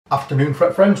Afternoon,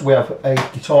 fret friends. We have a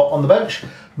guitar on the bench.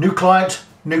 New client,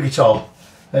 new guitar.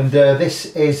 And this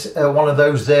is one of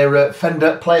those there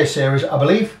Fender Player Series, I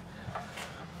believe.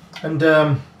 And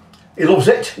he loves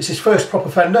it. It's his first proper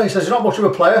Fender. He says he's not much of a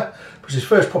player, but it's his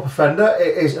first proper Fender.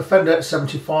 It is a Fender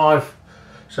 75,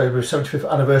 so 75th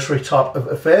anniversary type of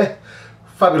affair.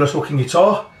 Fabulous looking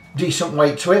guitar, decent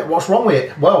weight to it. What's wrong with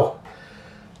it? Well,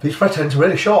 these fret ends are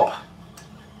really sharp.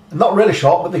 Not really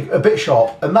sharp, but they're a bit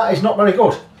sharp, and that is not very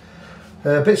good.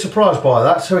 A bit surprised by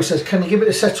that. So he says, can you give it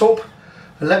a set up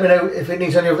and let me know if it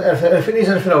needs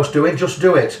anything else doing, just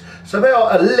do it. So they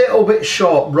are a little bit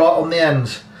sharp right on the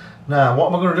ends. Now, what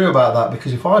am I going to do about that?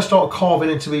 Because if I start carving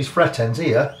into these fret ends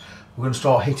here, we're going to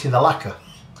start hitting the lacquer.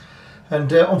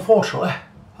 And unfortunately,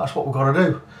 that's what we're going to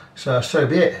do. So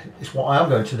be it. It's what I am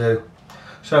going to do.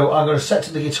 So I'm going to set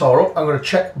the guitar up. I'm going to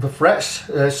check the frets,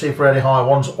 see if there are any high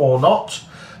ones or not.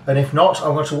 And if not,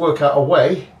 I'm going to work out a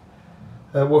way,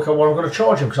 work out what I'm going to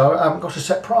charge him, because I haven't got a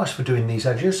set price for doing these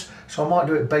edges. So I might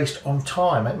do it based on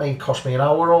time. It may cost me an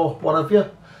hour or what have you.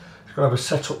 It's going to have a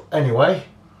setup anyway.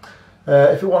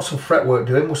 If it wants some fretwork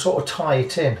doing, we'll sort of tie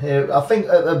it in. I think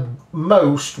at the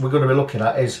most we're going to be looking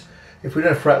at is, if we're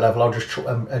in a fret level, I'll just chuck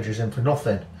them edges in for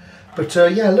nothing. But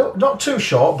yeah, look, not too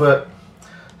sharp, but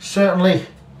certainly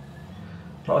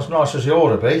not as nice as they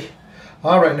ought to be.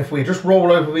 I reckon if we just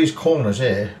roll over these corners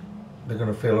here, they're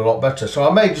going to feel a lot better. So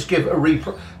I may just give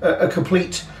a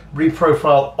complete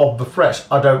reprofile of the frets.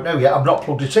 I don't know yet. I've not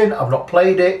plugged it in. I've not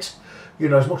played it. You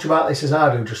know as much about this as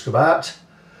I do, just about.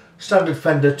 Standard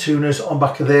Fender tuners on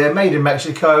back of there. Made in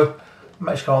Mexico.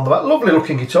 Mexico on the back. Lovely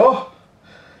looking guitar.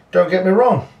 Don't get me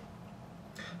wrong.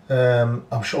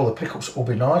 I'm sure the pickups will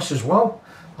be nice as well.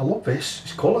 I love this.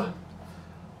 It's colour.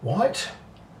 White.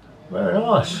 Very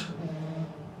nice.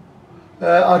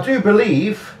 I do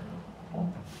believe,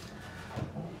 I'm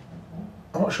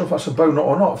not sure if that's a bone nut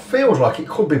or not. It feels like it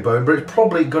could be bone, but it's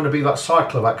probably going to be that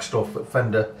Cyclovac stuff that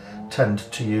Fender tend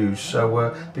to use.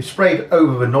 So be sprayed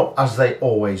over the nut as they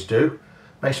always do.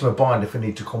 Makes them a bind if they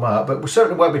need to come out, but we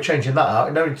certainly won't be changing that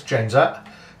out. No need to change that.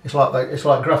 It's like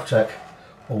Graphtec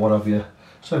or what have you.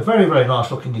 So very, very nice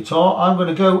looking guitar. I'm going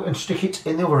to go and stick it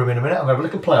in the other room in a minute. I'm going to have a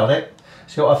little play on it,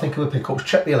 see what I think of the pickups,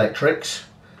 check the electrics.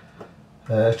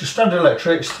 It's just standard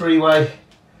electrics, 3-way.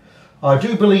 I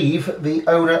do believe the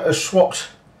owner has swapped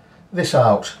this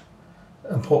out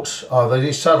and put either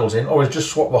these saddles in, or has just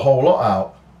swapped the whole lot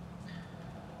out.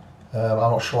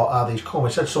 I'm not sure how these come.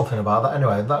 He said something about that.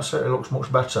 Anyway, that certainly looks much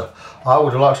better. I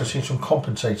would have liked to have seen some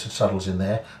compensated saddles in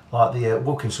there, like the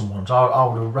Wilkinson ones. I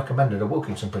would have recommended a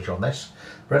Wilkinson bridge on this.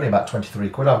 They're only about 23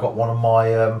 quid. I've got one on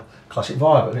my classic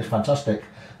Vibe, and it's fantastic.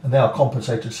 And they are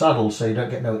compensated saddles, so you don't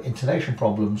get no intonation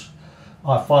problems.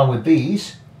 I find with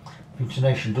these, the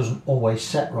intonation doesn't always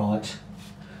set right.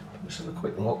 Let's have a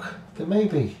quick look. They may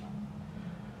be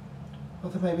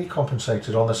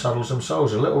compensated on the saddles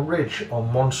themselves. A little ridge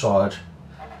on one side,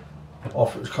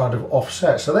 it's kind of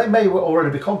offset, so they may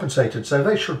already be compensated. So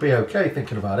they should be okay,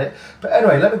 thinking about it. But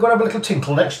anyway, let me go and have a little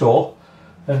tinkle next door,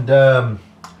 and I'll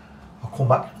come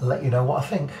back and let you know what I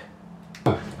think.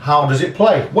 How does it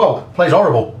play? Well, it plays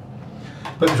horrible.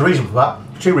 But there's a reason for that.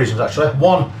 2 reasons actually.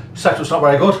 One, setup's not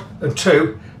very good, and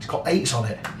 2, it's got 8s on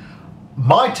it.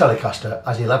 My Telecaster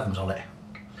has 11s on it,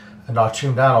 and I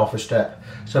tuned down half a step.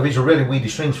 So these are really weedy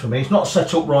strings for me. It's not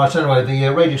set up right anyway.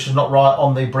 The radius is not right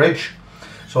on the bridge,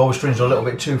 so all the strings are a little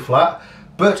bit too flat,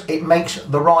 but it makes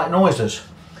the right noises.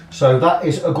 So that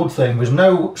is a good thing. There's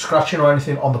no scratching or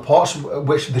anything on the parts,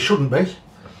 which there shouldn't be.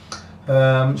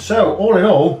 So all in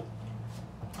all,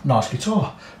 nice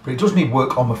guitar. But it does need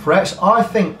work on the frets. I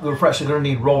think the frets are going to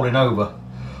need rolling over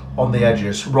on the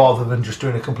edges rather than just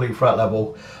doing a complete fret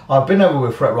level. I've been over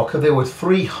with Fret Rocker. There were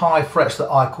 3 high frets that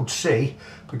I could see,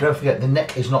 but don't forget the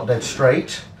neck is not dead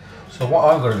straight. So what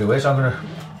I'm going to do is I'm going to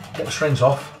get the strings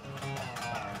off,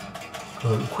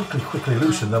 quickly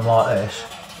loosen them like this,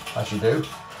 as you do,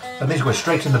 and these go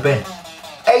straight in the bin.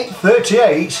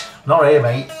 838, not here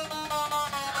mate.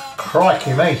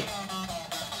 Crikey me.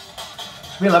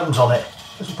 There's 11s on it.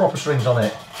 There's some proper strings on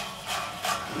it.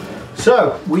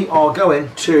 So we are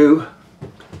going to,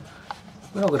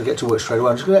 we're not going to get to work straight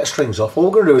away. I'm just going to get the strings off. All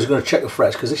we're going to do is we're going to check the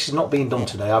frets, because this is not being done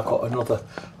today. I've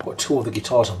got 2 other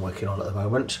guitars I'm working on at the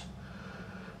moment.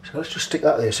 So let's just stick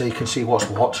that there so you can see what's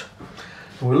what.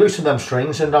 And we'll loosen them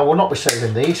strings, and I will not be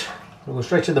saving these. We'll go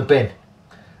straight in the bin.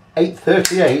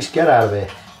 838s, get out of here.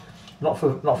 Not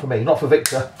for me, not for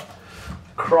Victor.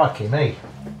 Crikey me.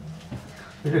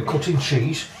 We're doing cutting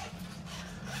cheese.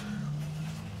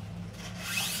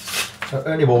 So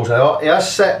Ernie balls out. He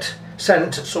has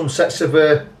sent some sets of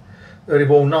Ernie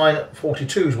ball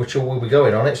 942s, which will be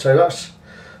going on it. So that's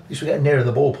least we're getting nearer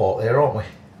the ballpark there, aren't we?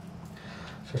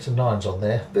 So it's a 9s on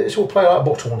there. But this will play like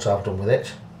butter once I've done with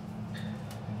it.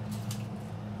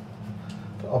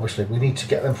 But obviously we need to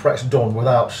get them frets done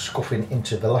without scuffing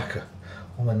into the lacquer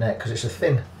on the neck, because it's a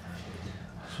thin.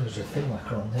 So there's a thin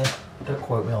lacquer on there. Don't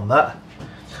quote me on that.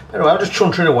 But anyway, I'm just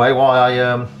chuntering away while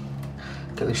I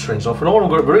get these strings off. And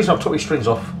the reason I've took these strings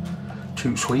off,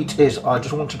 too sweet, is I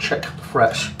just want to check the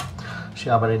frets, see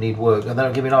how many need work, and then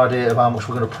it'll give me an idea of how much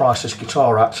we're going to price this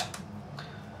guitar at.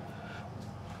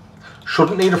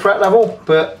 Shouldn't need a fret level,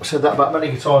 but I said that about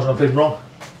many guitars and I've been wrong.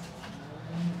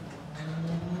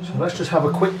 So let's just have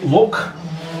a quick look.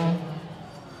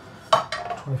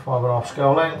 25.5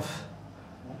 scale length.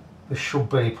 This should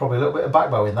be probably a little bit of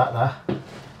back bow in that now.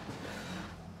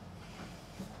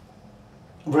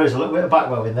 There is a little bit of back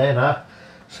bow in there now.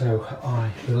 So I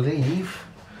believe,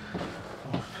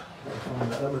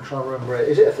 let me try and remember it.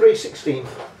 Is it a 3/16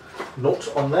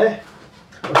 nut on there?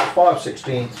 Or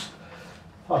 5/16?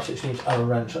 5/16 Allen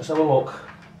wrench. Let's have a look.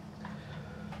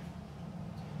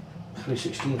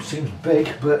 3/16 seems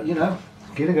big, but you know,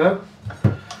 give it a go.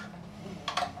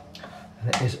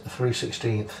 And it is a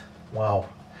 3/16. Wow,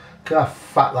 look how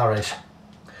fat that is.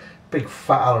 Big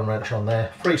fat Allen wrench on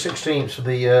there. 3/16 of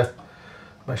the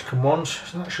Mexican ones,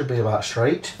 so that should be about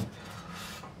straight.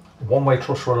 One-way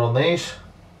truss rod on these.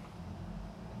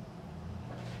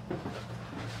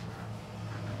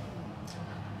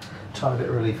 Tiny bit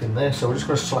of relief in there, so we're just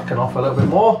going to slacken off a little bit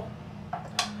more.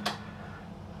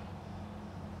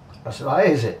 That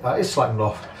is it, that is slackened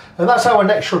off. And that's how a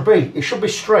neck should be. It should be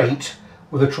straight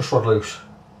with a truss rod loose.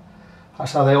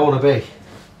 That's how they ought to be.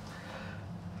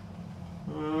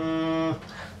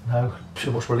 No,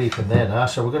 too much relief in there now,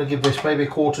 so we're going to give this maybe a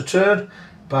quarter turn.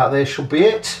 About there should be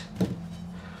it.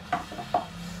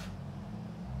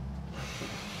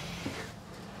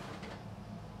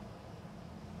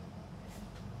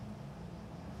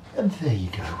 And there you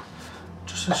go.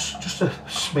 Just a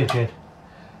smidgen.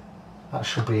 That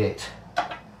should be it.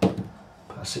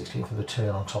 About a 16th of a turn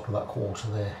on top of that quarter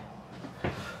there.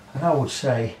 And I would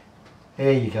say,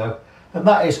 there you go. And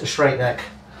that is a straight neck.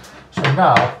 So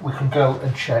now we can go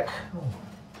and check. Oh,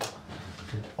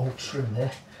 did old trim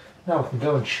there. Now we can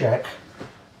go and check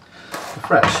the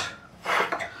frets.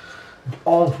 And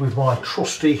armed with my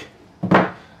trusty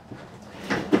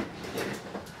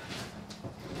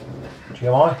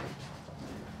GMI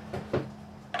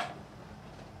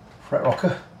fret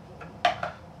rocker.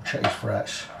 Check these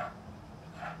frets.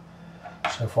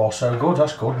 So far so good,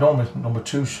 that's good. Normally number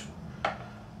 2's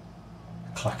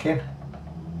clacking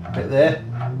a bit there.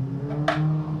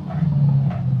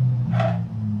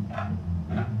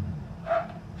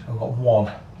 So I've got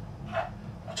 1.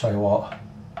 I'll tell you what,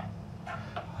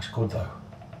 that's good though.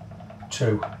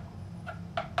 2.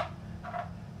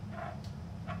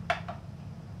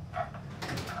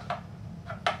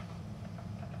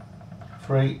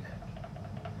 3.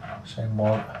 Same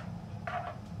one.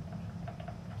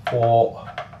 4.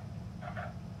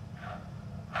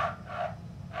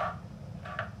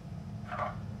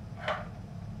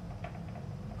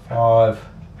 5.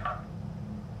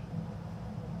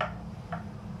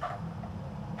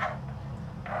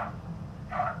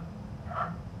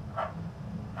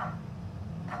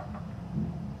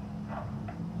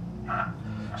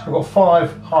 'I've got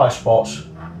 5 high spots.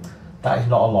 That is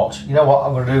not a lot. You know what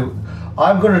I'm going to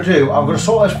do? I'm going to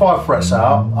sort those 5 frets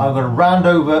out. I'm going to round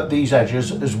over these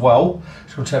edges as well.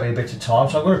 It's going to take me a bit of time.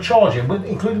 So I'm going to charge him,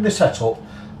 including the setup,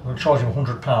 I'm going to charge him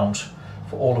 £100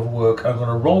 for all of the work. I'm going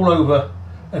to roll over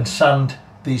and sand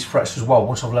these frets as well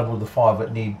once I've leveled the 5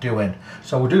 that need doing.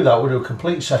 So we'll do that. We'll do a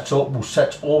complete setup. We'll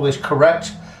set all this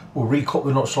correct. We'll recut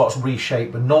the nut slots,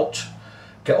 reshape the nut,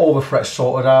 get all the frets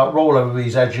sorted out, roll over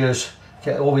these edges,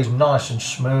 get all these nice and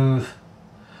smooth.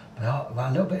 A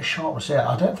little bit of sharpness here.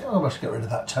 I don't think I'm going to get rid of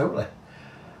that totally.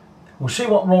 We'll see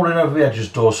what rolling over the edges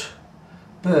does,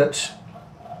 but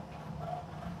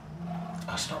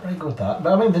that's not very good, that.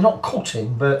 But I mean, they're not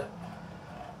cutting, but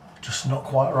just not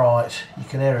quite right. You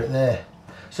can hear it there.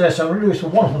 So I'm going to do this for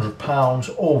 £100,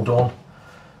 all done,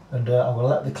 and I'm going to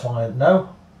let the client know,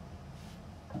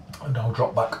 and I'll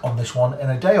drop back on this one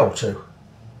in a day or 2.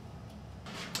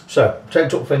 So,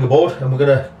 taped up fingerboard, and we're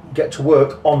going to get to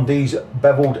work on these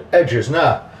beveled edges.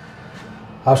 Now,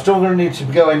 I'm still going to need to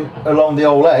be going along the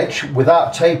old edge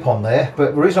without tape on there,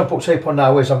 but the reason I put tape on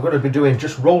now is I'm going to be doing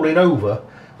just rolling over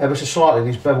ever so slightly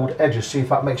these beveled edges, see if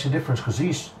that makes a difference, because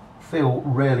these feel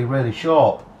really, really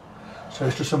sharp. So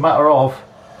it's just a matter of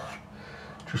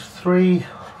just 3,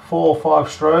 4, 5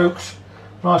 strokes,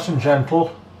 nice and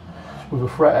gentle, with the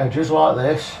fret edges like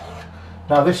this.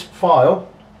 Now this file,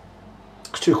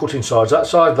 it's 2 cutting sides, that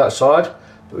side,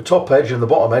 the top edge and the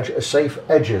bottom edge are safe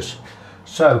edges,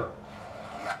 so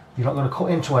you're not going to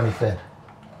cut into anything.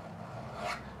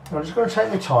 I'm just going to take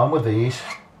my time with these.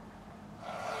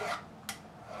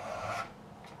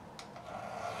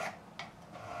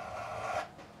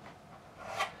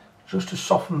 Just to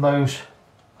soften those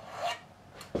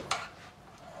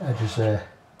edges there.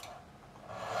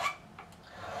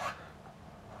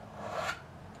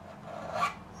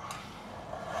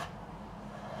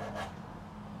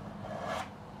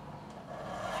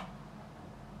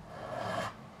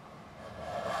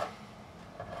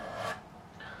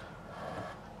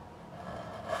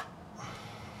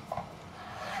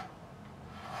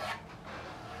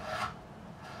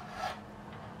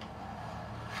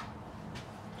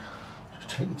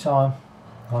 Take your time,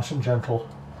 nice and gentle.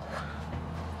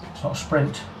 It's not a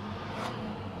sprint.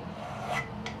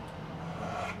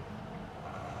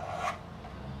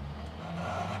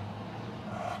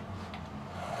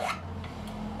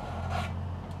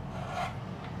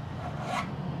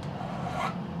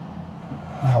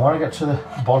 Now when I get to the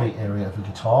body area of the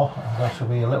guitar, I'm going to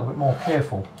be a little bit more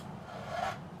careful.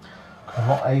 I'm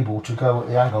not able to go at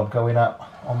the angle I'm going at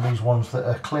on these ones that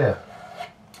are clear.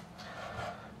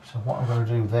 So what I'm going to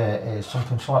do there is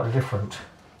something slightly different.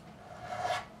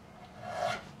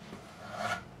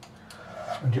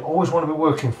 And you always want to be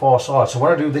working far side. So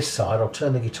when I do this side, I'll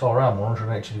turn the guitar around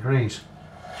 180 degrees.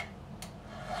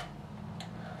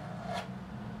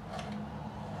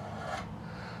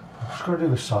 I'm just going to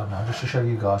do this side now, just to show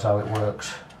you guys how it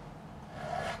works.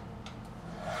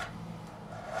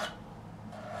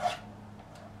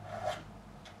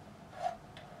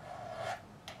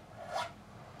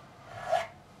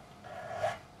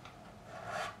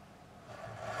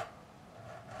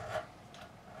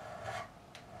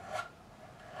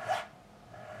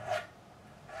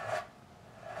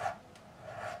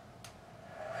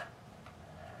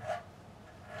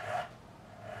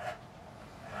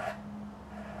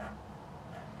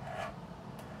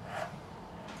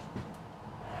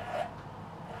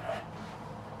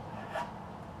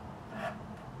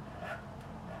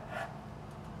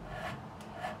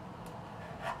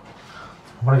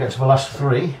 When I get to the last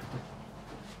three,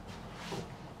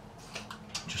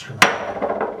 I'm just going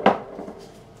to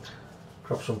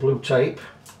grab some blue tape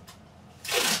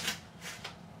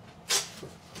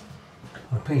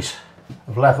and a piece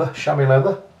of leather, chamois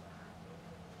leather.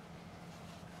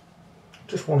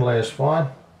 Just one layer is fine.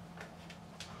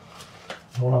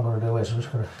 And all I'm going to do is I'm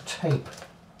just going to tape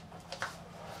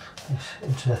this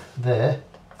into there,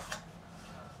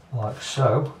 like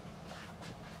so.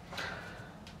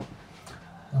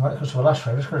 And when it comes to the last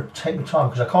one, I'm just going to take my time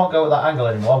because I can't go at that angle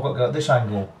anymore. I've got to go at this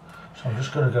angle. So I'm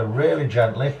just going to go really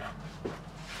gently.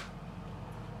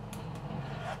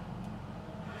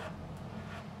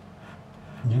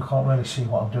 You can't really see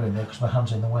what I'm doing there because my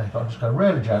hand's in the way, but I'm just going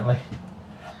really gently,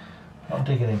 not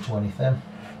digging into anything.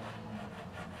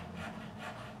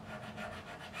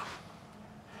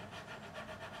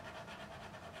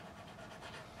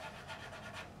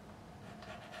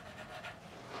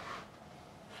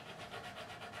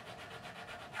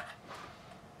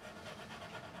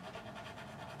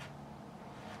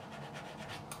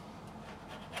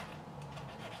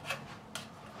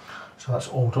 So that's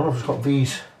all done. I've just got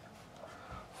these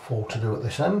four to do at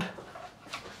this end.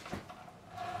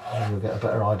 And you'll get a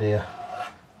better idea.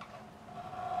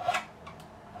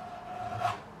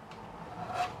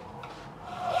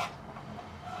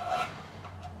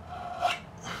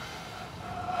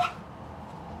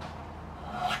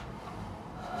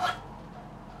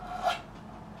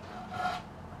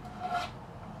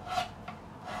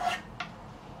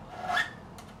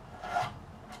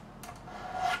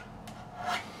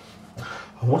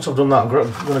 And once I've done that, I'm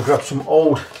going to grab some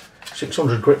old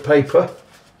 600 grit paper,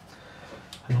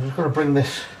 and I'm just going to bring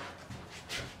this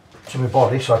to my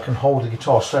body so I can hold the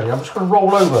guitar steady. I'm just going to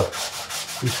roll over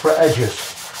these fret edges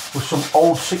with some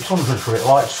old 600 grit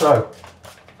like so.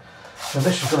 And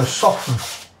this is going to soften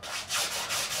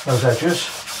those edges.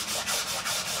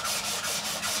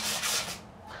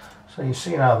 So you're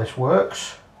seeing how this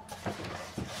works.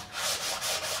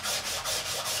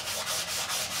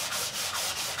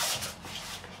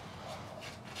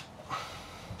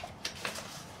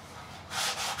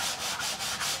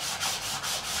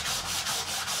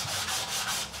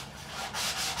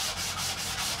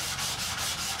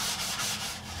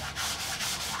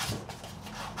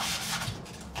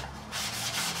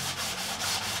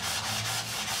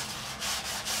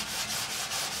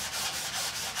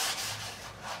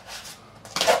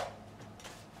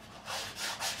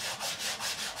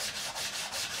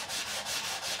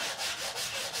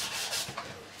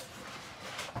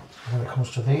 When it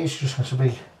comes to these, you're just going to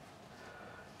be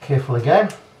Careful again.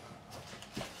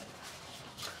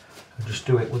 And just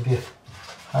do it with your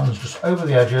hands just over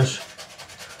the edges.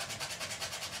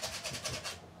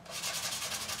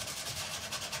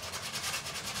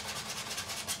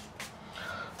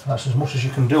 That's as much as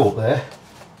you can do up there.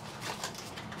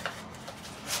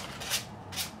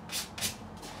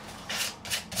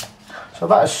 So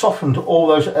that has softened all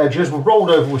those edges. We've rolled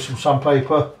over with some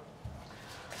sandpaper.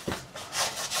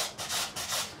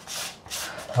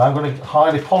 I'm going to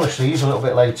highly polish these a little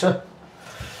bit later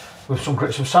with some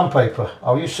grits of sandpaper.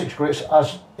 I'll use 6 grits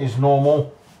as is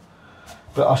normal,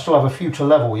 but I still have a few to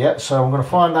level yet, so I'm going to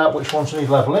find out which ones need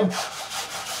levelling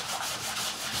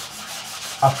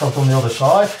after I've done the other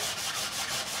side.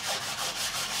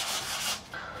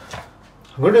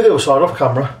 I'm going to do the other side off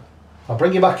camera. I'll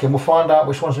bring you back in, we'll find out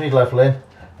which ones need levelling,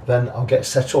 then I'll get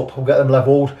set up, I'll get them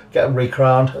levelled, get them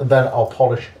recrowned, and then I'll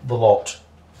polish the lot.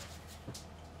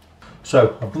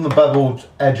 So I've done the beveled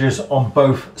edges on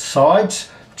both sides,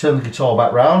 turn the guitar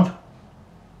back round,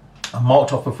 I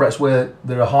marked off the frets where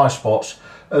there are high spots,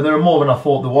 and there are more than I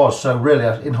thought there was, so really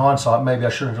in hindsight maybe I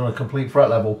should have done a complete fret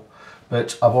level,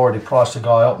 but I've already priced the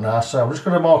guy up now, so I'm just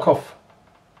going to mark off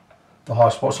the high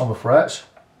spots on the frets.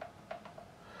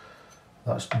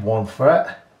 That's 1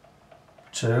 fret,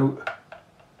 2,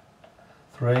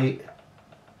 3,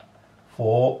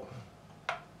 4,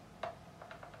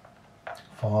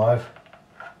 5,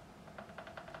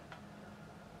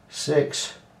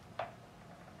 6,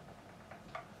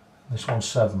 this one's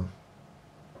 7.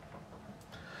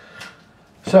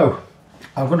 So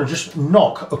I'm going to just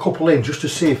knock a couple in just to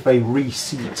see if they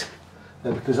reseat,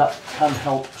 because that can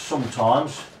help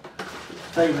sometimes.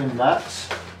 Failing that,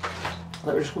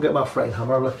 let me just go get my fretting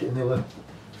hammer, I left it in the other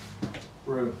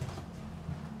room.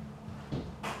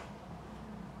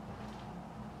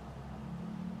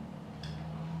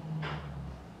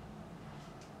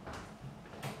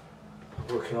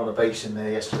 Working on a bass in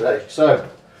there yesterday. So,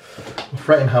 my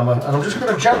fretting hammer, and I'm just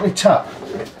going to gently tap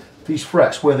these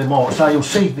frets where they're marked. Now you'll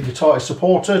see the guitar is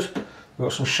supported. We've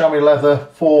got some chamois leather,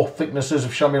 4 thicknesses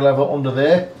of chamois leather under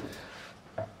there.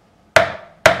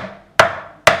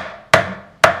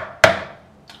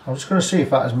 I'm just going to see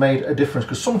if that has made a difference,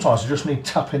 because sometimes you just need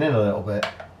tapping in a little bit.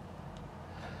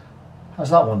 As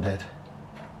that one did.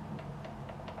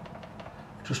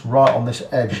 Just right on this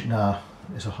edge now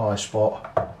is a high spot.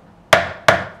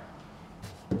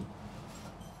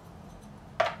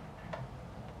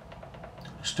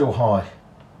 Still high.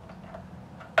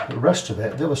 But the rest of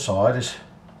it, the other side is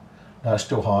now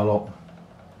still high, look.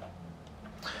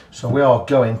 So we are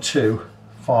going to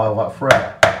file that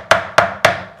fret.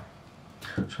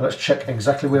 So let's check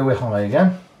exactly where we're high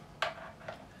again.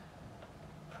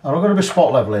 And I'm going to be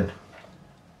spot levelling.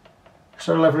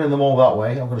 Instead of levelling them all that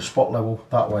way, I'm going to spot level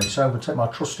that way. So I'm going to take my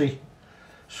trusty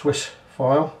Swiss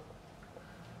file.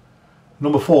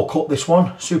 Number 4 cut, this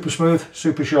one. Super smooth,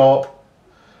 super sharp.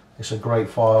 It's a great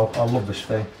file. I love this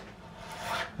thing.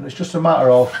 And it's just a matter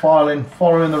of filing,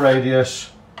 following the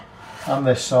radius, and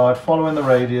this side, following the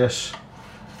radius.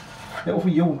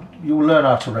 You'll learn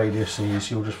how to radius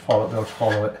these. You'll just be able to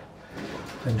follow it.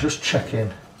 Then just check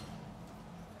in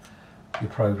your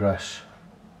progress.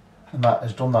 And that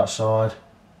has done that side,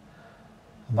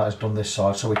 and that has done this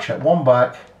side. So we check 1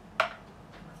 back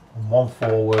and 1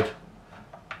 forward,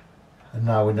 and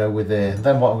now we know we're there. And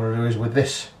then what I'm going to do is with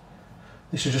this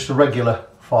is just a regular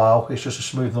file. It's just a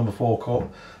smooth number 4 cut.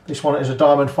 This one is a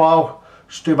diamond file,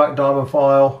 Stuback diamond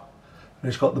file, and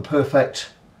it's got the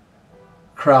perfect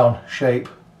crown shape.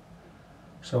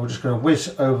 So we're just going to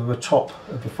whiz over the top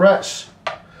of the frets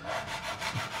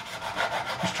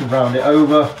just to round it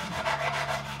over,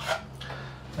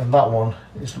 and that one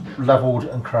is levelled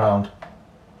and crowned.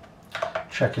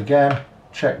 Check again,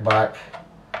 check back,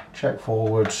 check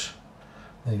forwards.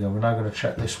 There you go. We're now going to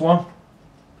check this one.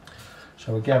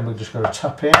 So again, we're just going to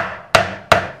tap in.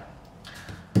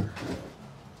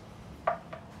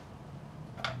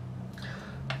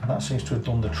 And that seems to have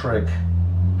done the trick.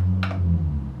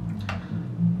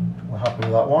 We're happy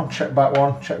with that one. Check back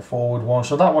one, check forward one.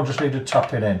 So that one just needed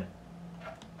tapping in.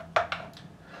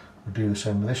 We'll do the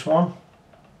same with this one.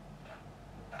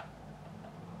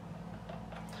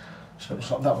 So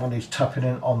it's like that one needs tapping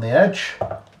in on the edge.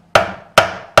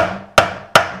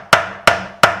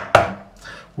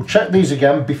 We'll check these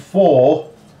again before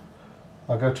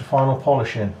I go to final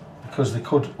polishing, because they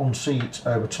could unseat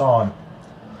over time.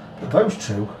 But those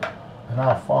two are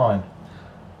now fine.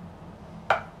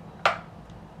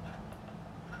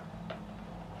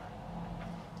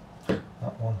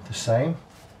 That one the same,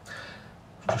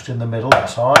 just in the middle,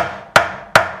 that's high.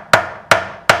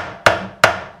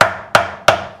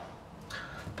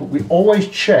 But we always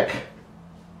check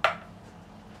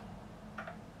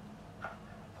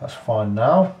That's fine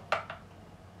now.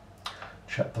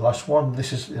 Check the last one.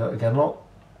 This is, again, look,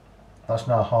 that's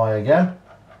now high again.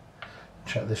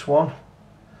 Check this one.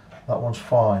 That one's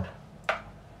fine.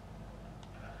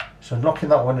 So knocking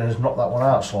that one in has knocked that one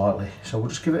out slightly. So we'll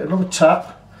just give it another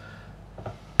tap.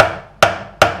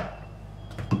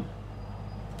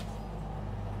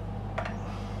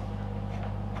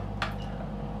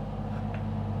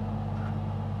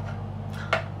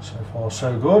 So far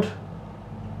so good.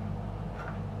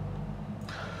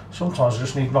 Sometimes I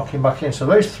just need knocking back in. So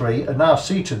those three are now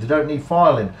seated, they don't need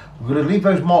filing. We're going to leave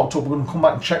those marked up, we're going to come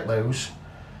back and check those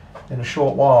in a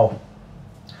short while.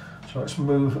 So let's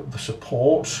move the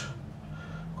support.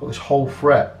 Got this whole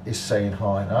fret is saying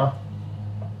high now.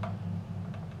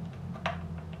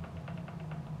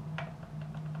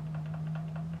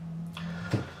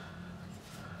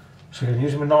 So I'm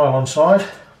using my nylon side.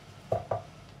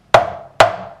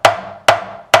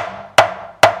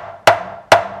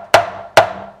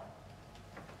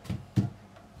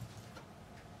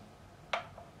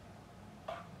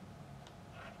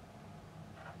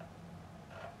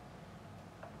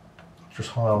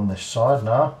 Just high on this side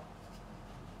now.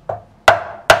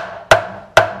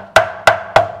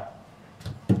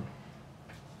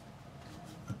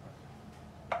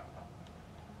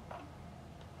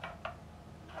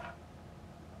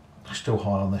 Still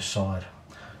high on this side.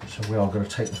 So we are going to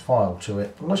take the file to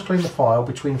it. And let's clean the file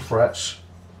between frets.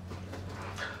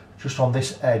 Just on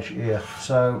this edge here.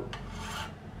 So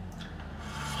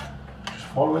just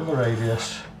following the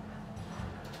radius.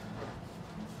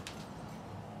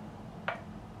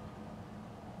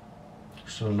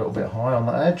 Still a little bit high on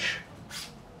the edge.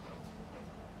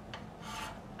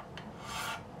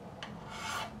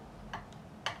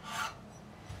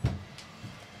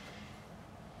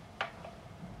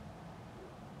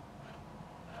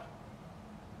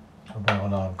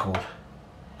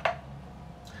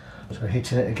 So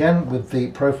hitting it again with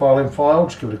the profiling file,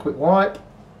 just give it a quick wipe.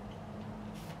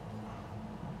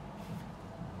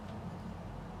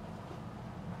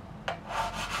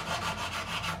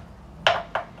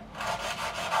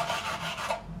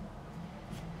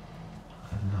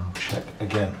 And now check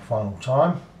again, final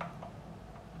time.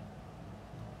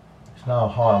 It's now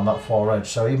high on that far edge,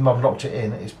 so even though I've knocked it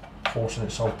in, it's forcing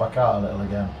itself back out a little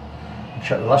again. And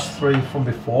check the last three from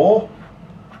before.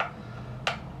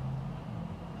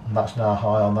 And that's now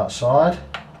high on that side.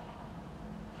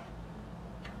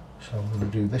 So I'm going to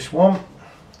do this one.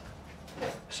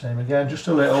 Same again, just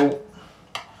a little.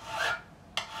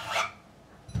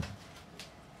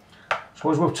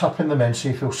 So as we're tapping them in, see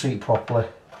if you'll seat properly.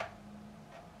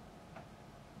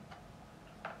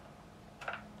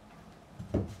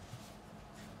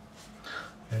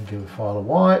 And give the file a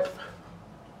wipe.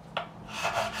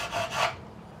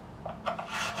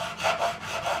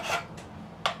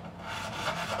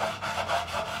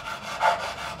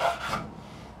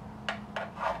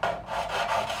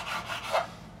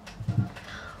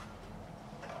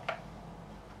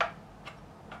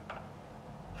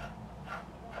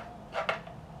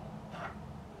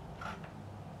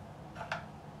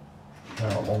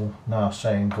 Now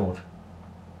saying good.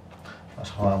 That's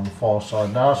high on the far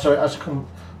side now, so it has come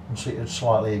unseated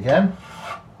slightly again.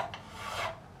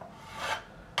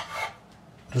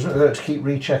 Doesn't hurt to keep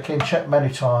rechecking, check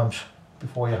many times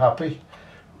before you're happy.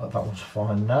 Like that one's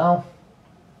fine now.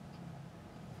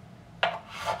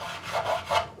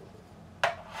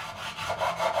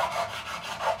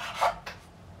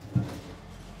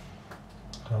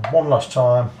 So one last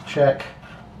time, check.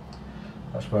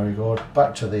 That's very good.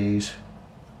 Back to these.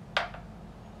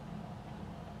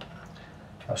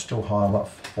 That's still high on that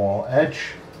far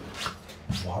edge.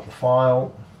 Wipe the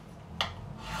file.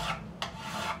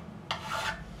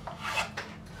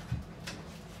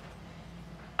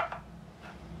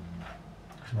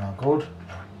 It's now good.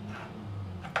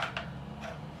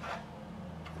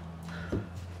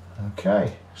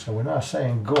 Okay, so we're now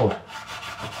saying good.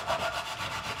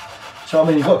 So I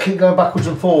mean, you've got to keep going backwards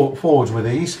and forwards with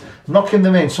these. Knocking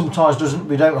them in sometimes doesn't,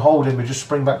 we don't hold them, we just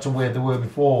spring back to where they were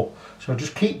before. So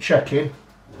just keep checking.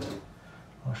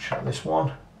 Let's check this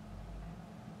one.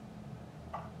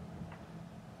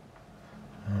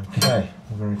 Okay,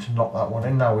 we're going to knock that one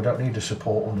in now. We don't need a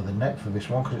support under the neck for this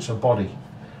one because it's a body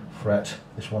fret,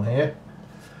 this one here.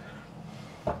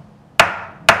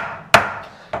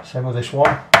 Same with this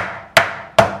one.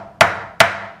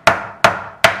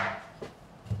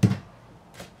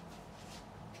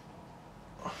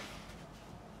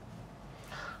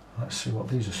 Let's see what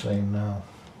these are saying now.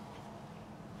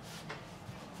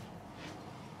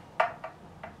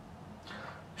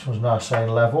 This one's now saying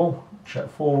level. Check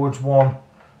forwards one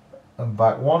and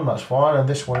back one, that's fine. And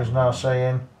this one is now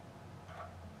saying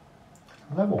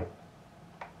level.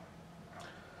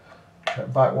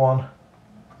 Check back one,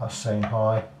 that's saying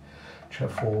high. Check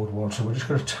forward one, so we're just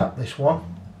going to tap this one.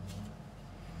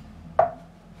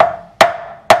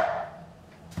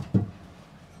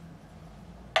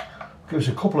 Give us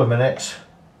a couple of minutes.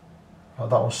 Oh,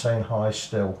 that one's saying high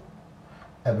still,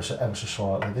 ever so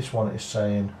slightly. This one is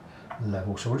saying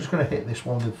level, so we're just going to hit this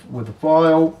one with the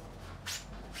file.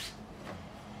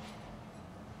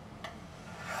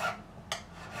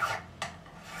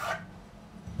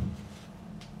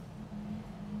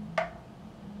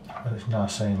 And it's now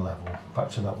saying level. Back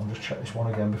to that one, just check this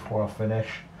one again before I finish.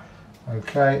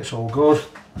 Okay, it's all good.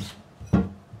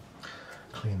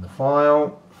 Clean the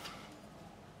file.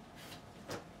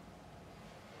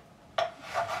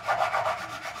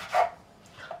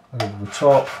 Over the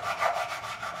top.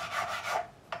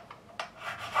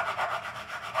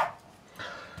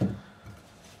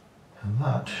 And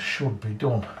that should be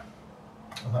done.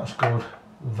 And that's good,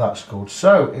 that's good.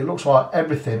 So it looks like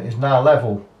everything is now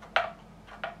level.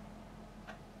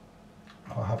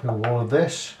 Quite happy with all of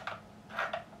this.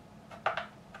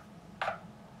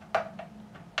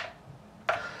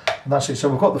 And that's it, so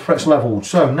we've got the frets leveled.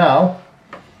 So now,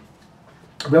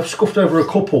 we have scuffed over a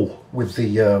couple with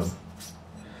the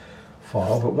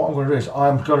file, but what I'm going to do is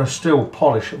I'm going to still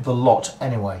polish the lot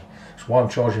anyway. That's why I'm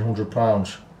charging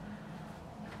 £100.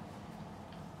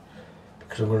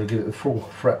 Because I'm going to give it the full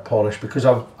fret polish, because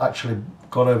I've actually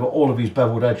gone over all of these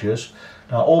beveled edges.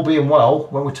 Now, all being well,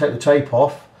 when we take the tape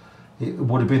off, it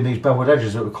would have been these beveled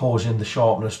edges that were causing the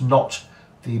sharpness, not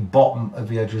the bottom of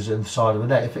the edges and the side of the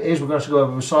neck. If it is, we're going to go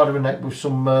over the side of the neck with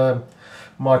some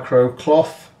micro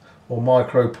cloth or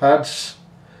micro pads,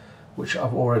 which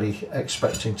I'm already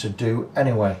expecting to do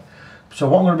anyway. So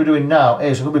what I'm going to be doing now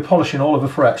is I'm going to be polishing all of the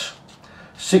frets.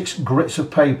 6 grits of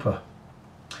paper.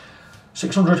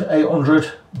 600, 800,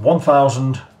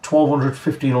 1000, 1200,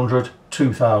 1500,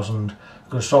 2000. I'm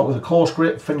going to start with the coarse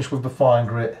grit, finish with the fine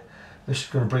grit. This is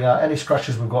going to bring out any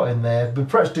scratches we've got in there. The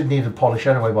frets did need a polish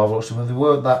anyway by the looks of them. They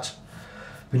weren't that,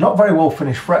 they're not very well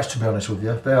finished frets, to be honest with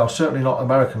you. They are certainly not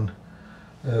American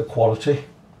quality.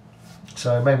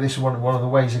 So maybe this is one of the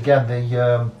ways again they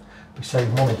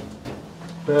save money.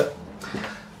 But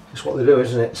it's what they do,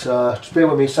 isn't it? So just bear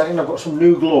with me a second. I've got some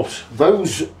new gloves.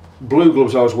 Those blue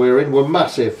gloves I was wearing were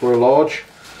massive for a large,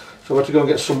 so I had to go and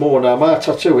get some more. Now my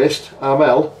tattooist,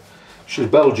 Amel, she's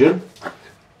Belgian,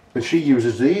 but she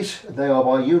uses these, and they are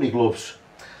my uni gloves.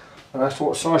 And I asked her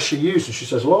what size she used, and she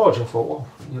says large. I thought, well,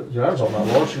 your hands aren't that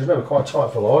large. She was never quite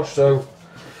tight for large, so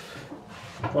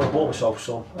I've got to bought myself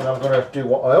some. And I'm going to do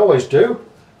what I always do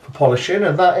for polishing,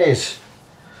 and that is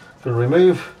going to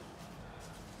remove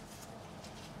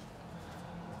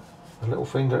the little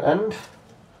finger end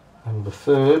and the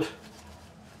third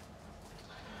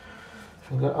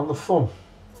finger and the thumb,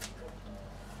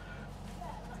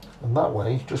 and that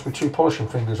way just my 2 polishing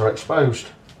fingers are exposed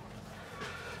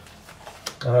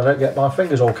and I don't get my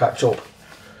fingers all catch up.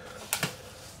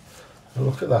 And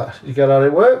look at that, you get how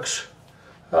it works?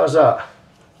 How's that?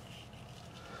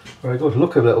 Very good.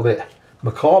 Look a little bit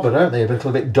macabre, don't they? A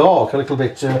little bit dark, a little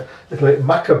bit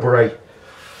macabre,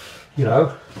 you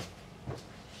know,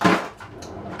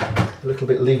 a little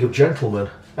bit League of Gentlemen.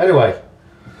 Anyway,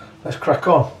 let's crack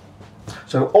on.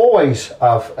 So always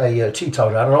have a tea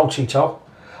towel down, an old tea towel.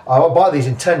 I buy these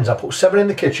in 10s. I put 7 in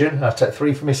the kitchen and I take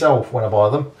 3 for myself when I buy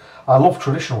them. I love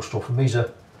traditional stuff, and these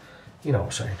are, you know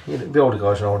what I'm saying, the older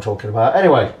guys know what I'm talking about.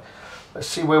 Anyway, let's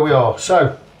see where we are. So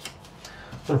I'm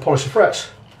going to polish the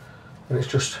frets, and it's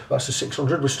just, that's the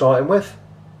 600 we're starting with.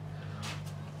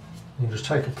 You just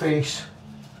take a piece,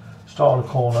 start on the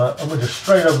corner, and we're just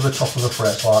straight over the top of the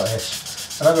frets like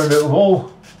this. And I'm going to do it with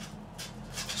all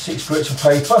 6 grits of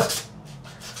paper,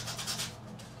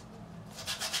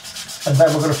 and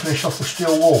then we're going to finish off with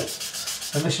steel wool.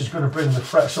 And this is going to bring the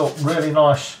frets up really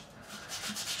nice,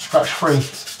 scratch free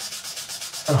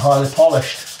and highly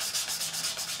polished.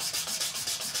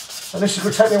 And this is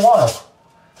going to take me a while,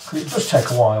 because it does take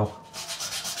a while.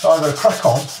 So I'm going to crack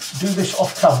on, do this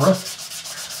off camera,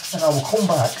 and I will come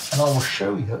back and I will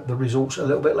show you the results a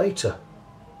little bit later.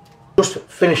 Just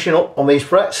finishing up on these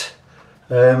frets.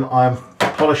 I'm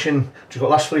polishing, just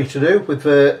got last 3 to do with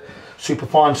the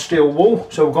superfine steel wool.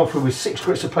 So we've gone through with 6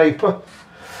 grits of paper.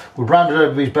 We've rounded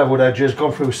over these beveled edges,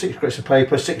 gone through with 6 grits of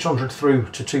paper, 600 through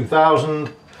to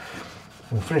 2000.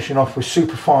 And finishing off with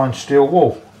superfine steel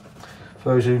wool.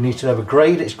 For those who need to know the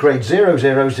grade, it's grade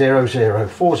 0000,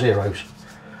 4 zeros.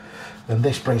 And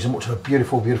this brings them up to a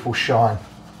beautiful, beautiful shine.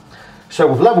 So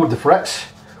we've levelled the frets,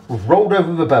 we've rolled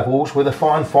over the bevels with a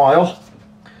fine file,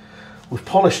 we've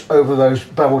polished over those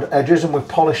beveled edges, and we've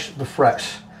polished the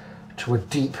frets to a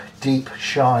deep, deep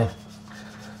shine.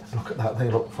 Look at that, they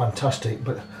look fantastic,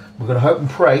 but we're going to hope and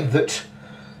pray that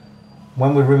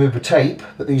when we remove the tape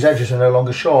that these edges are no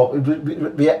longer sharp.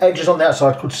 The edges on the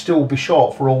outside could still be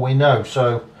sharp for all we know,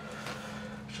 so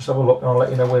let's just have a look and I'll let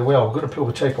you know where we are. We're going to peel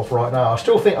the tape off right now. I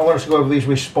still think I want us to go over these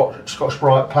with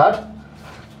Scotch-Brite pad.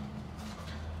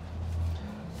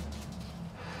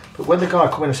 But when the guy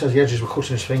come in and says the edges were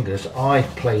cutting his fingers, I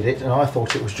played it and I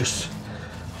thought it was just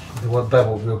they were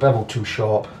beveled too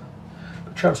sharp.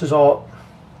 But chances are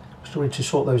we still need to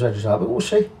sort those edges out, but we'll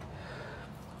see.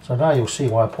 So now you'll see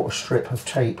why I put a strip of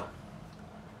tape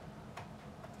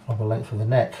on the length of the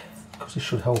neck, because this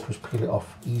should help us peel it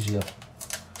off easier.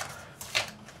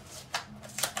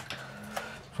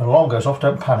 When an alarm goes off,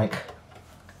 don't panic,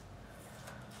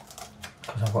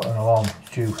 because I've got an alarm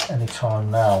due any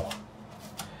time now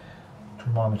to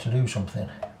remind me to do something.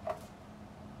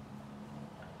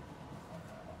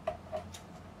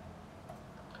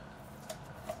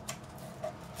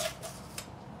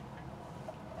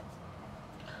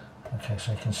 Okay,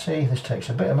 so you can see this takes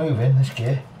a bit of moving, this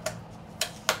gear.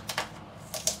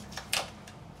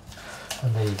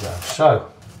 And there you go.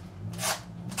 So,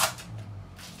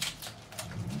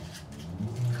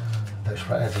 those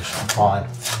fret edges are fine.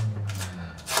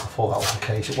 I thought that was the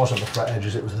case. It wasn't the fret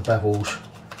edges, it was the bevels.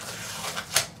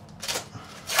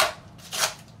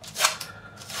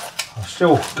 I'm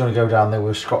still going to go down there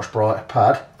with a Scotch-Brite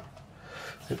pad a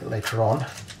little bit later on.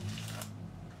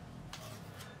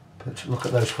 But look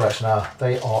at those frets now,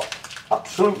 they are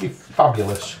absolutely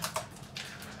fabulous.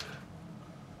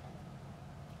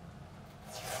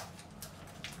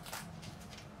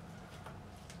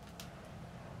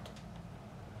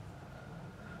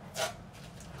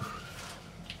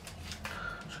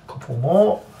 Just a couple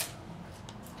more.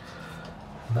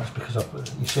 And that's because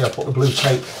you see I put the blue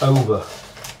tape over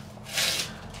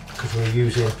because we're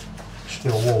using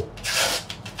steel wool.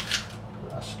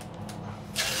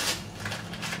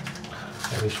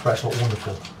 These frets look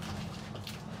wonderful.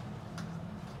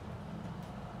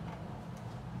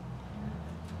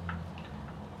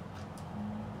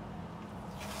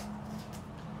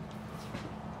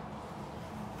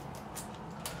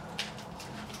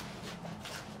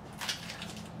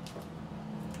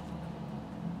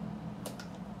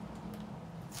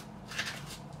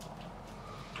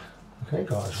 Okay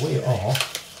guys, we are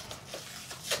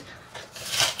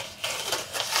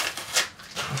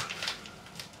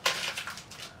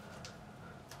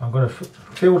I'm going to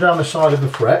feel down the side of the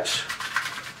frets,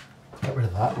 get rid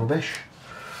of that rubbish,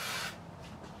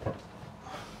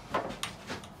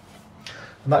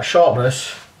 and that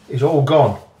sharpness is all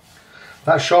gone.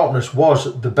 That sharpness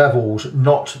was the bevels,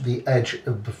 not the edge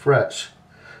of the frets.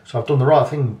 So I've done the right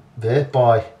thing there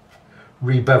by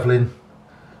rebeveling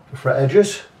the fret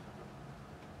edges,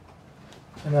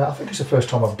 and I think it's the first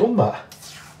time I've done that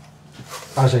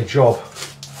as a job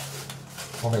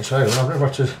on its own. I've never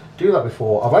had to do that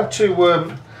before. I've had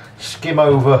to skim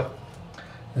over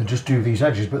and just do these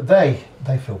edges, but they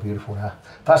feel beautiful now.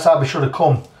 That's how they should have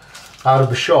come out of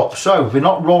the shop. So we're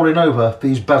not rolling over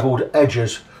these beveled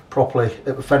edges properly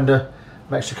at the Fender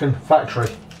Mexican factory.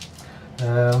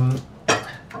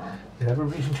 You have a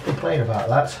reason to complain about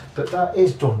that, but that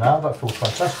is done now. That feels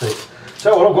fantastic.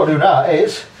 So what I've got to do now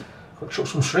is chuck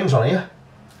some strings on here,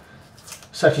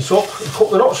 set it up and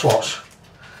cut the knot slots.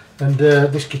 And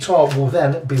this guitar will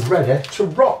then be ready to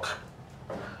rock.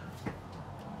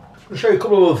 I'll show you a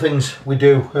couple of other things we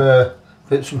do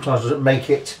that sometimes doesn't make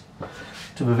it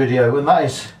to the video, and that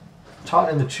is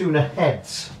tightening the tuner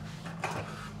heads.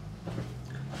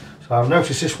 So I've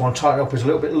noticed this one tightening up is a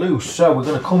little bit loose, so we're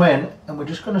going to come in and we're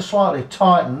just going to slightly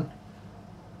tighten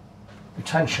the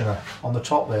tensioner on the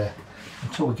top there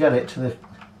until we get it to the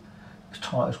as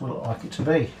tight as we look like it to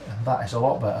be, and that is a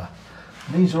lot better.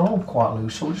 These are all quite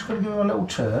loose, so we're just going to give them a little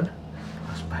turn.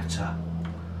 That's better.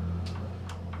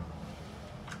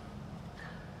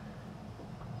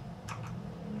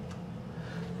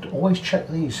 Always check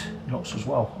these knots as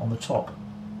well on the top.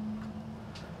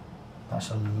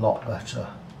 That's a lot better.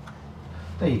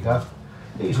 There you go.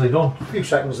 Easily done. A few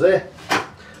seconds there.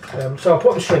 So I'll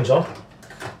put the strings on.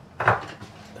 I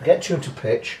get tuned to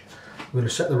pitch. We're going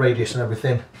to set the radius and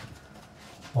everything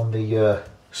on the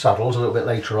saddles a little bit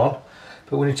later on.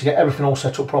 But we need to get everything all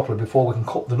set up properly before we can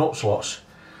cut the nut slots.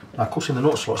 Now cutting the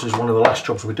nut slots is one of the last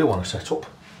jobs we do want to set up.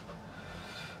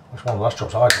 It's one of the last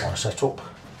jobs I do want to set up.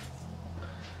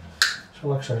 So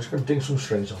like I said, I'm just going to dig some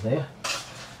strings on here.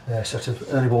 A set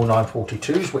of Ernie Ball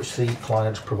 942s which the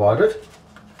client provided.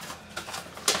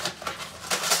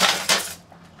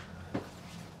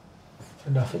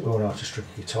 And I think we all know how to string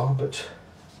a guitar, but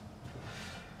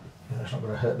you know, it's not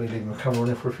going to hurt me leaving the camera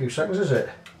running for a few seconds, is it?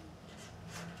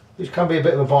 which can be a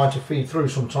bit of a bind to feed through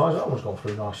sometimes. That one's gone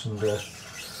through nice and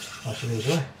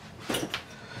easily.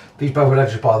 These beveled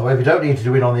edges, by the way, we don't need to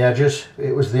do it on the edges.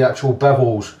 It was the actual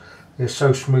bevels. They're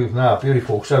so smooth now,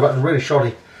 beautiful. So that was really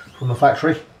shoddy from the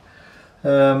factory.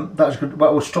 That's good.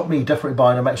 That would stop me definitely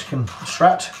buying a Mexican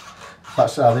Strat.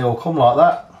 That's how they all come like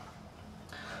that.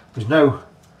 There's no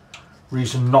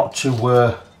reason not to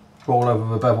roll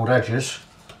over the beveled edges.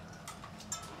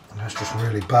 That's just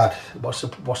really bad. What's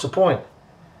the point?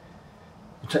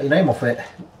 You take your name off it.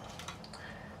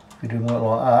 If you're doing work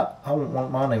like that, I wouldn't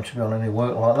want my name to be on any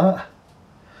work like that.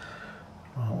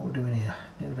 Right, what are we doing here?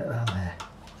 Get it around there.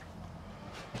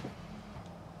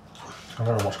 I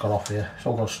don't know what's gone off here. It's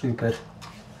all gone stupid.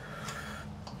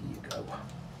 Here you go.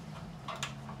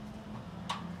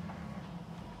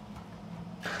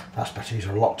 That's better. These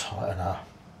are a lot tighter now.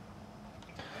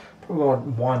 Probably won't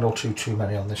wind or too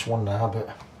many on this one now,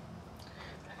 but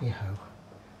anyhow,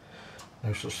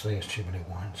 no such thing as too many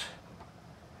winds.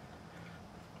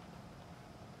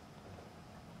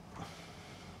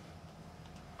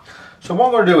 So what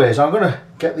I'm going to do is I'm going to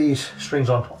get these strings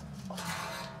on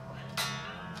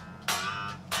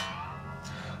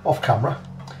off camera,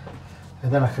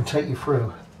 and then I can take you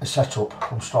through a setup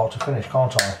from start to finish,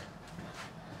 can't I?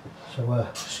 So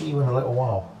see you in a little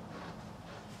while.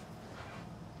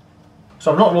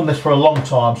 So I've not done this for a long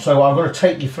time, so I'm going to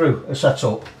take you through a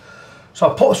setup. So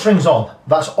I've put the strings on,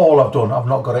 that's all I've done. I've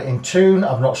not got it in tune,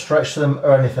 I've not stretched them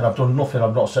or anything, I've done nothing.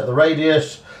 I've not set the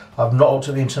radius, I've not looked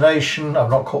at the intonation, I've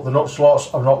not cut the nut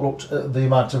slots, I've not looked at the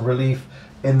amount of relief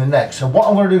in the neck. So what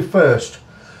I'm going to do first,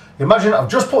 imagine I've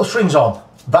just put the strings on,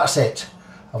 that's it.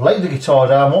 I've laid the guitar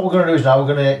down. What we're going to do is now we're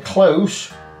going to get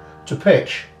close to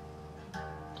pitch.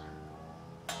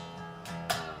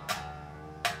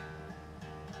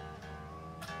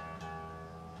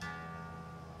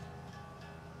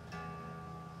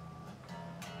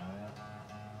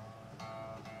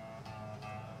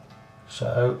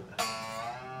 So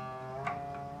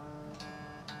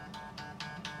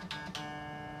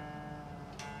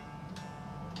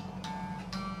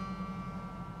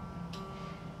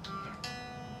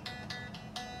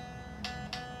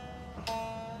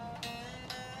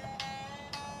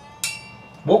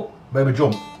whoa, baby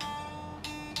jump.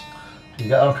 You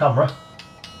get on camera.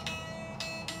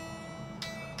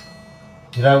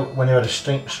 You know when you had a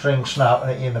string snap and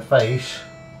hit you in the face,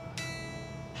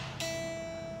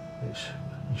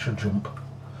 you should jump.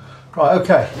 Right,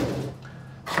 okay.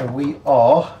 So we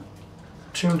are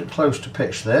tuned it close to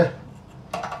pitch there.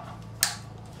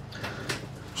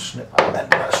 Snip that end of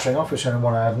that string off, it's the only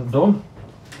one I hadn't done.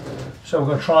 So we're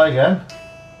going to try again.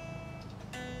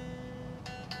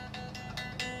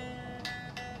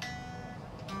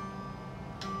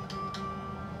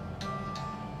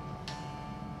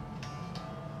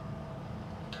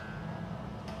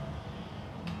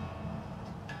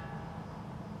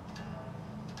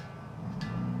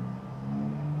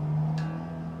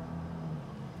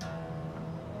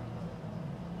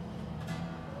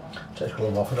 Take this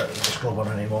glove off, I don't need this glove on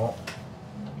anymore.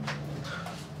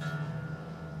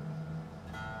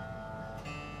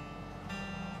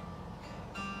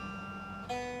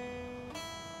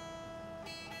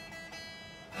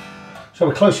 So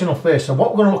we're close enough there. So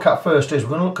what we're going to look at first is we're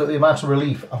going to look at the amount of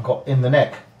relief I've got in the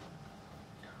neck.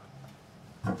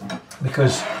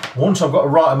 Because once I've got the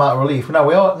right amount of relief, now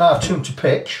we are now tuned to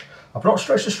pitch. I've not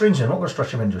stretched the strings in, I'm not going to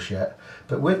stretch them in just yet.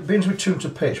 But being we're tuned to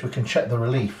pitch, we can check the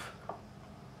relief.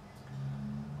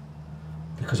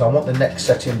 Because I want the neck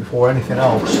set in before anything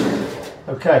else.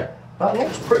 Okay, that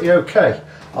looks pretty okay.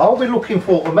 I'll be looking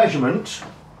for a measurement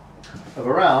of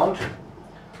around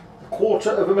 1/4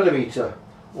 of a millimetre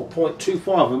or 0.25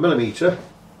 of a millimetre,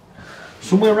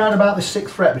 somewhere around about the 6th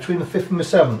fret, between the 5th and the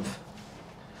 7th.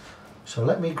 So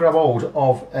let me grab hold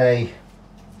of a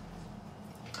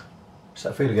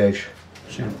set feeler gauge.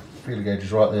 See, the feeler gauge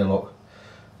is right there, look.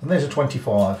 And there's a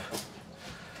 25.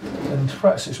 And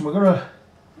frets it, so we're going to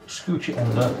scooch it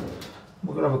under.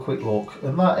 We're going to have a quick look,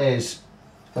 and that is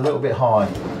a little bit high.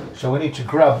 So we need to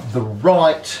grab the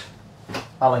right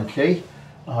Allen key.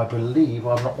 I believe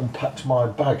I've not unpacked my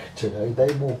bag today.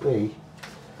 They will be,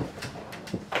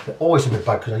 they're always in my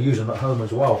bag because I use them at home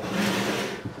as well.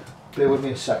 Bear with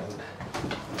me a second.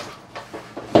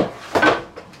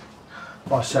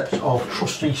 My set of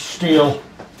trusty steel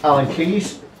Allen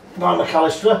keys by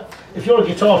McAllister. If you're a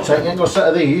guitar tech, you ain't got a set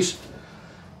of these,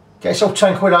 get yourself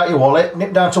 10 quid out of your wallet,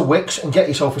 nip down to Wickes and get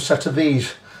yourself a set of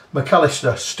these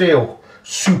McAllister steel,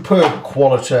 superb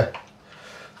quality.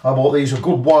 I bought these a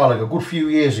good while ago, a good few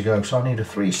years ago, so I need a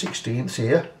 3/16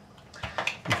 here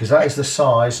because that is the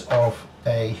size of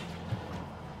a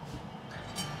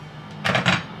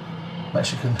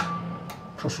Mexican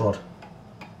truss rod.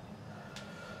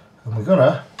 And we're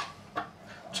gonna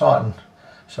tighten.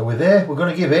 So we're there, we're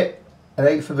gonna give it an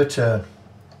 1/8 of a turn.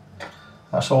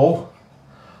 That's all.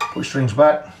 Put strings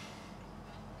back.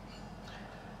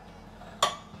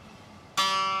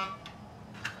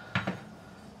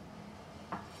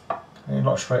 And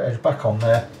like straight edge back on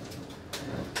there.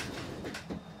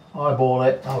 Eyeball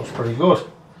it, that looks pretty good.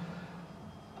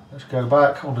 Let's go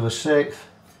back onto the 1/6.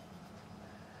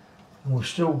 And we've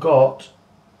still got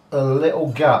a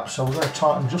little gap, so we're going to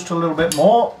tighten just a little bit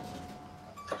more.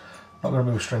 Not going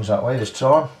to move strings that way this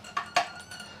time.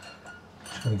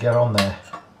 Just going to get on there.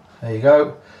 There you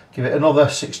go. Give it another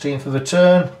 1/16 of a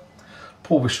turn.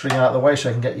 Pull the string out of the way so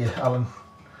you can get your Allen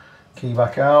key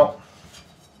back out.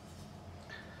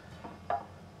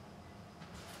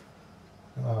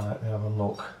 Alright, let me have a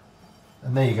look.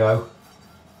 And there you go.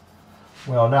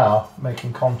 We are now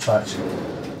making contact.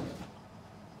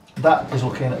 That is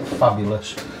looking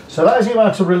fabulous. So that is the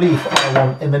amount of relief I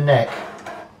want in the neck.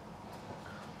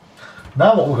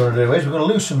 Now what we're going to do is we're going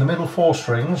to loosen the middle 4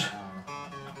 strings.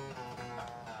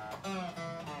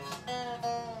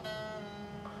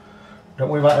 Don't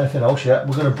worry about anything else yet.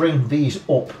 We're going to bring these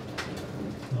up.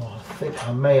 Oh, I think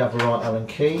I may have the right Allen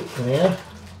key in here.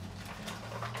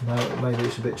 No, maybe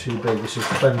it's a bit too big. This is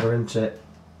Fender, isn't it?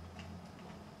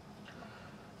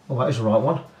 Oh, that is the right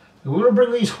one. We're going to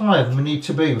bring these higher than we need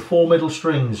to be with 4 middle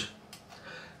strings.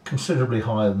 Considerably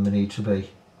higher than they need to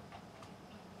be.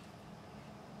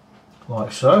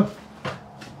 Like so.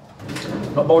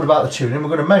 Not bothered about the tuning. We're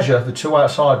going to measure the 2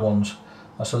 outside ones.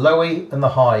 That's the low E and the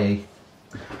high E.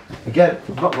 Again,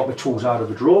 I've not got my tools out of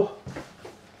the drawer,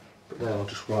 but they are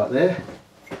just right there.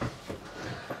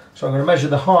 So I'm going to measure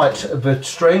the height of the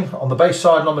string on the bass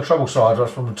side and on the treble side.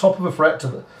 That's from the top of the fret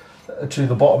to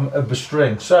the bottom of the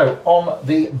string. So on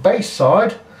the bass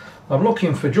side, I'm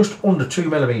looking for just under 2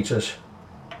 millimeters,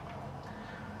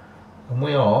 and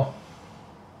we're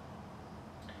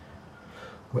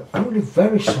only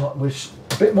very slight. We're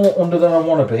a bit more under than I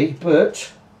want to be,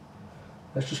 but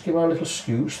let's just give our little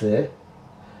scooch there,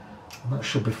 and that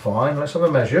should be fine. Let's have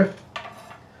a measure.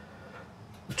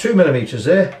 2 millimeters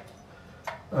there,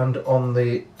 and on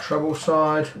the treble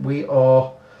side we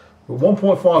are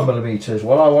 1.5 millimeters.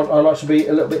 Well, I like to be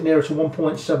a little bit nearer to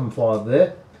 1.75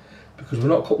 there, because we're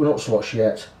not cut the nut slots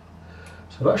yet.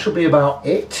 So that should be about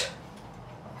it.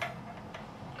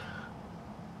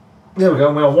 There we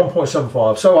go. We're on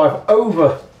 1.75. So I've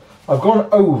gone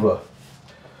over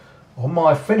on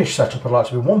my finished setup. I'd like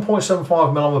to be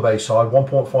 1.75 mil on the bass side,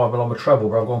 1.5 mil on the treble,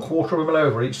 but I've gone 1/4 of a mil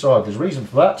over each side. There's a reason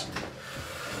for that.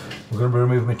 We're going to be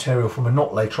removing material from a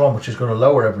nut later on, which is going to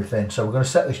lower everything. So we're going to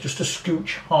set this just a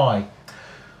scooch high.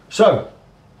 So,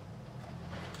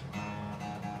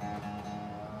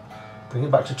 bring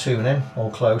it back to tuning, or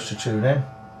close to tuning.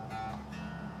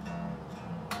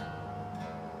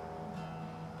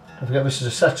 Don't forget this is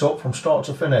a setup from start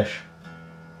to finish.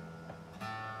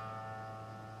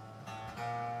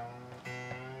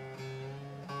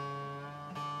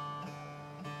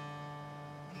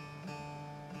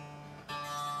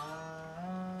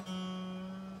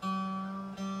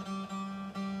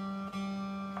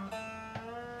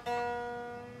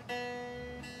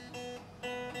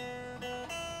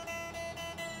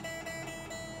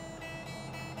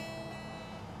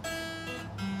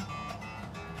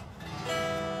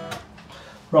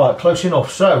 Right, close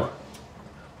enough. So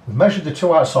we've measured the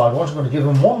 2 outside ones. I'm going to give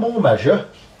them one more measure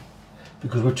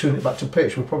because we've tuned it back to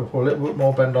pitch. We'll probably put a little bit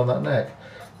more bend on that neck.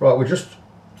 Right, we're just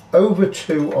over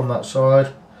 2 on that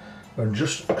side and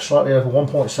just slightly over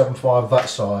 1.75 that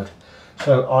side.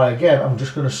 So I'm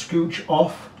just going to scooch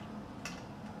off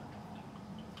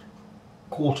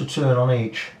 1/4 turn on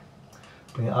each.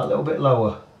 Bring it out a little bit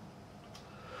lower.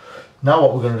 Now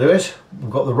what we're going to do is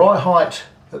we've got the right height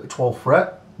at the 12th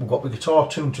fret. We've got the guitar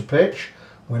tuned to pitch.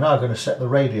 We're now going to set the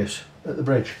radius at the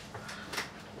bridge.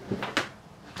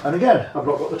 And again, I've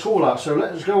not got the tool out, so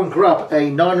let's go and grab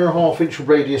a 9.5 inch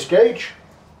radius gauge,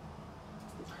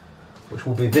 which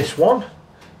will be this one,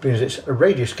 because it's a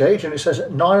radius gauge and it says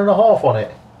 9.5 on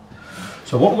it.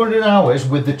 So what we're going to do now is,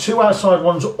 with the 2 outside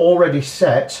ones already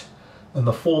set and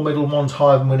the 4 middle ones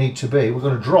higher than we need to be, we're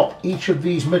going to drop each of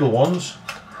these middle ones,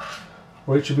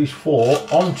 or each of these 4,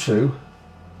 onto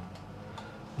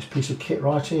this piece of kit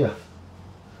right here.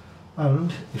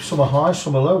 And if some are high,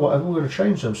 some are low, whatever, we're going to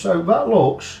change them. So that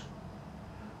looks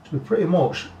to be pretty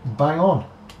much bang on.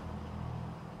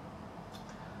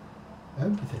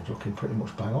 Everything's looking pretty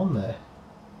much bang on there.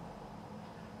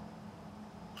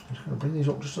 I'm just going to bring these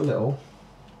up just a little,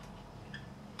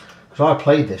 because I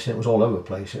played this and it was all over the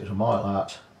place. It was a mile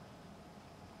out.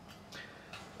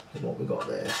 Look what we got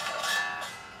there.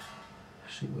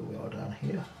 see where we are down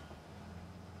here.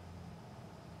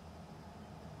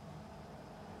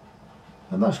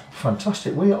 And that's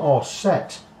fantastic. We are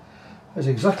set. That's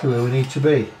exactly where we need to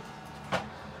be.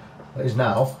 That is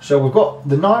now. So we've got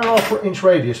the 9.5 inch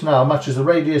radius now matches the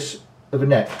radius of a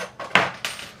neck.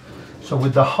 So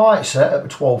with the height set at the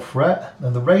 12th fret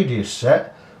and the radius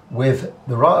set with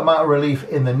the right amount of relief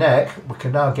in the neck, we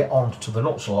can now get on to the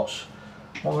nut slots.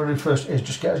 What we're going to do first is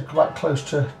just get quite close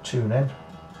to tuning.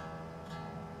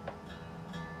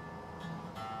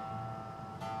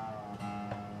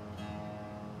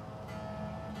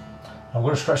 I'm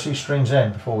going to stretch these strings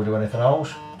in before we do anything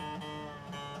else.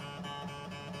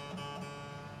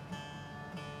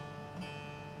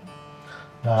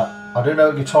 Now, I do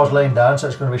know the guitar's laying down, so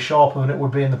it's going to be sharper than it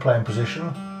would be in the playing position.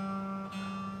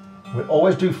 We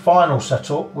always do final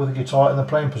setup with the guitar in the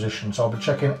playing position, so I'll be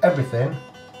checking everything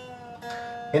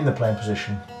in the playing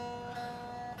position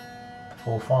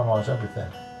before we finalise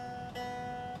everything.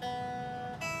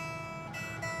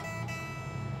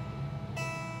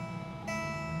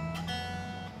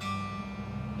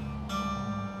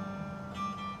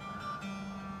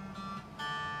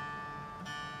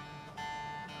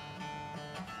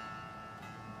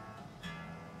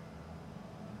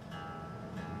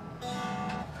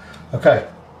 Okay,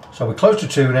 so we're close to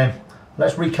tuning.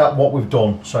 Let's recap what we've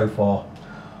done so far.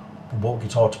 We brought the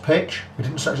guitar to pitch. We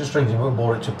didn't set the strings in, we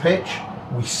brought it to pitch.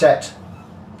 We set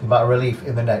the amount of relief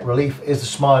in the neck. Relief is the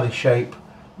smiley shape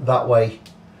that way.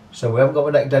 So we haven't got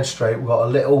the neck dead straight, we've got a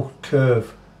little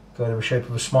curve going in the shape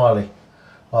of a smiley,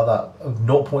 like that, of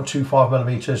 0.25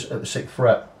 millimeters at the 6th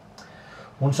fret.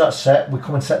 Once that's set, we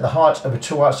come and set the height of the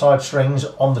two outside strings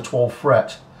on the 12th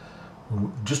fret.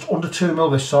 Just under 2 mil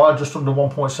this side, just under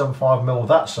 1.75 mil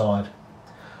that side.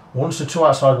 Once the two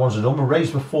outside ones are done, we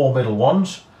raise the 4 middle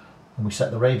ones and we set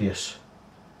the radius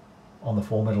on the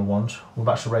 4 middle ones. We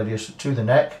match the radius to the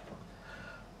neck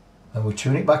and we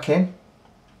tune it back in.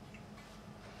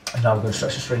 And now we're going to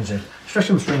stretch the strings in.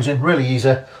 Stretching the strings in, really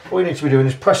easy. All you need to be doing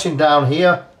is pressing down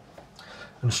here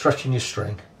and stretching your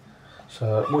string.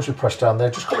 So once you press down there,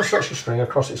 just kind of stretch your string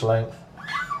across its length,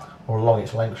 or along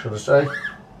its length should I say.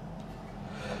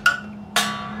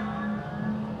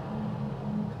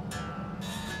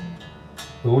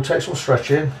 We will take some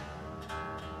stretching,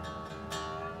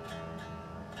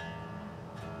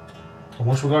 and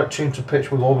once we've got it tuned to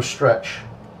pitch, we'll always stretch,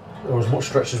 or as much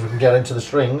stretch as we can get into the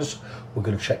strings. We're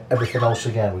going to check everything else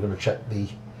again. We're going to check the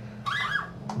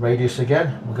radius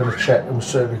again. We're going to check, and we're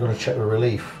certainly going to check the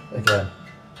relief again.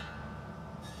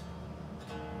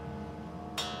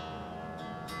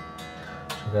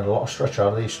 So we get a lot of stretch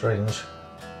out of these strings.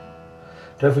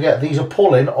 Don't forget, these are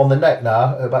pulling on the neck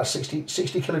now, about 60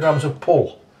 kilograms of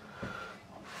pull.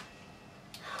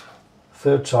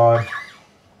 Third time.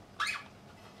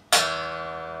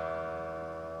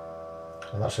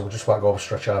 And that's it, we'll just whack off,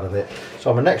 stretch out of it.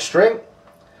 So on the next string,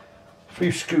 a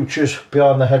few scooches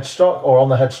behind the headstock, or on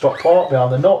the headstock part,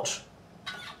 behind the nut.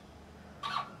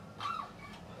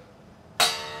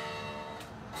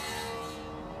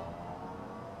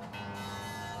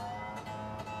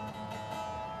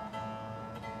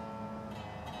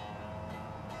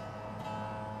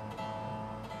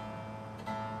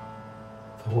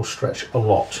 Will stretch a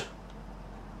lot.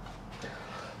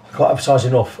 I can't emphasise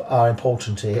enough how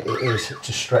important it is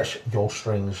to stretch your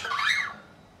strings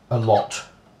a lot.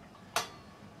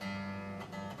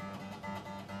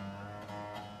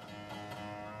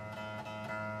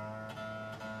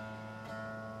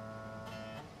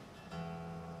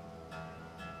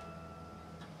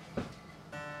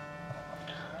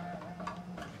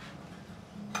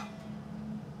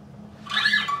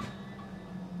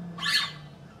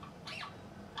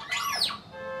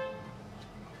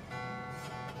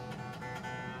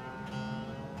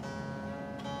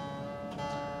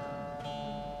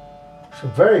 It's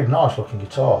a very nice looking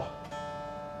guitar,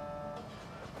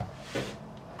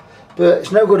 but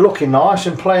it's no good looking nice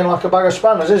and playing like a bag of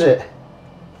spanners, is it?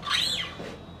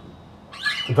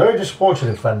 I'm very disappointed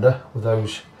in Fender with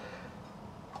those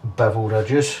beveled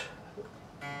edges.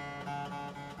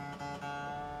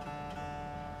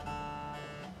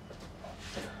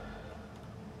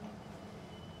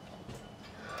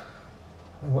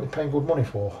 What are you paying good money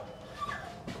for?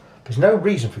 There's no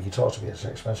reason for guitars to be as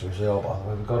expensive as they are, by the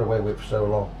way. We've got away with it for so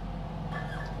long.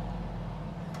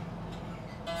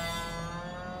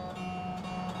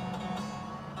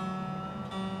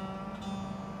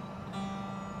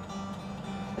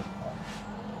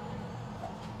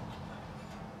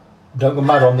 Don't go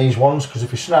mad on these ones, because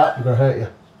if you snap, you're going to hurt you.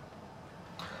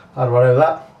 How do I know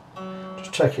that?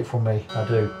 Just take it from me, I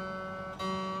do.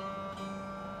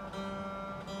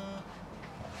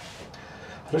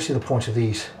 I don't see the point of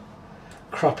these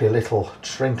crappy little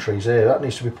string trees here. That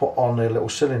needs to be put on a little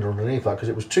cylinder underneath that because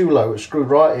it was too low. It screwed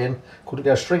right in, couldn't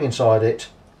get a string inside it.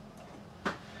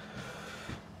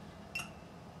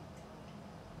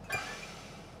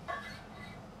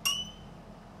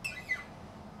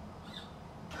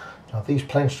 Now these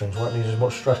plain strings won't need as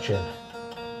much stretching.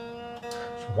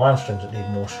 It's wine strings that need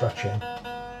more stretching.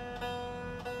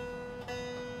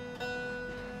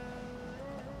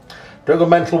 Don't go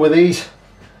mental with these,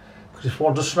 because if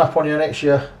one does snap on you next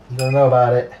year, you're going to know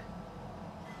about it.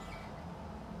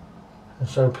 And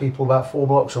so people about 4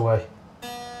 blocks away.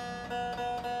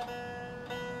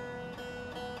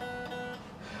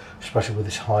 Especially with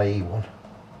this high E one.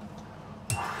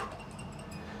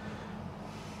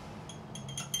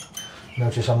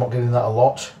 Notice I'm not giving that a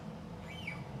lot.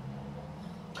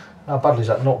 How badly is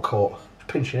that nut caught?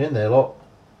 It's pinching in there, look.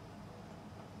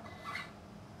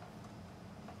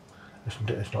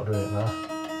 It's not doing it now.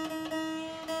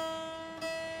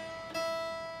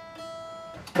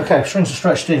 Okay, strings are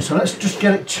stretched in, so let's just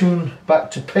get it tuned back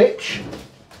to pitch.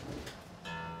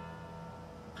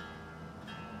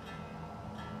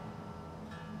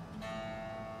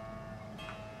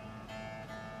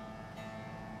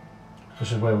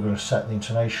 This is where we're going to set the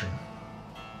intonation.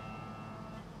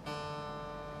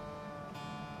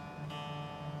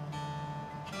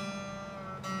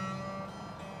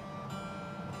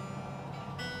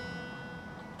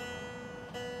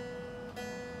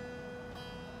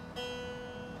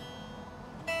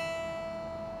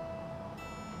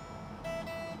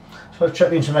 So let's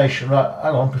check the intonation. Right,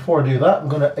 hang on, before I do that, I'm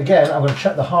going to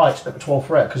check the height at the 12th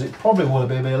fret because it probably will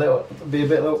be a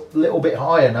little bit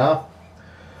higher now.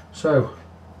 So,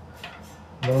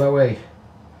 the low E.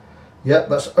 Yep,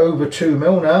 that's over 2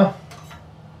 mil now.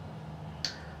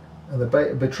 And the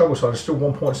big treble side is still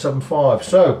 1.75.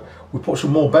 So, we put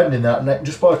some more bend in that neck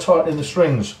just by tightening the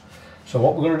strings. So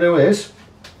what we're going to do is,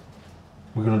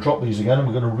 we're going to drop these again and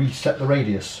we're going to reset the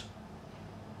radius.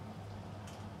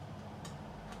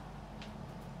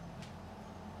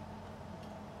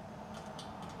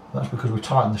 That's because we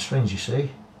tightened the strings, you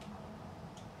see.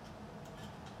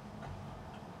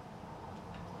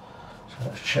 So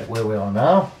let's check where we are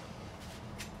now.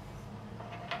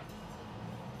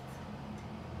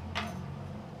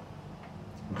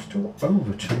 I'm still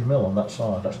over 2 mil on that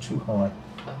side, that's too high.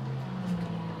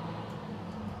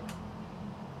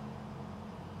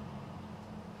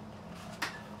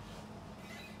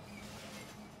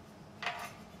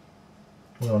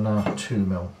 We are now 2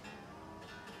 mil.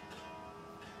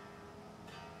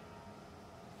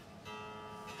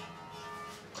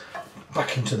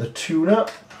 Back into the tuner.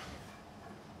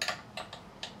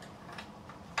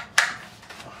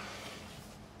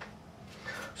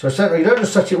 So you don't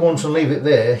just set it once and leave it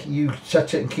there, you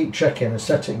set it and keep checking and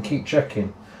set it and keep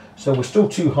checking. So we're still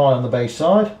too high on the bass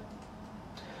side,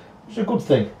 which is a good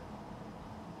thing.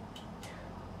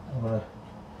 I'm going to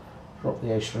drop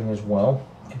the A string as well,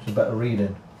 gives a better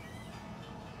reading.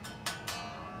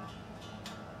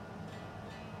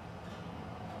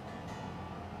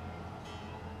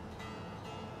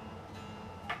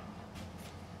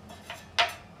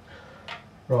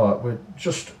 Right, we're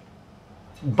just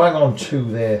bang on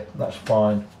 2 there, that's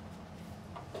fine.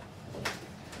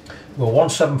 We're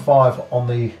 175 on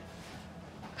the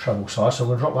treble side, so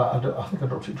we're going to drop that. I think I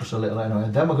dropped it just a little anyway.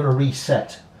 And then we're going to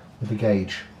reset with the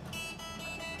gauge.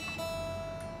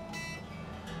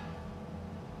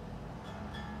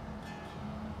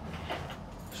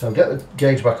 So get the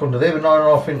gauge back under there, with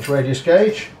 9.5 inch radius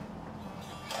gauge.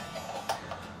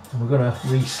 And we're going to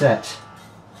reset.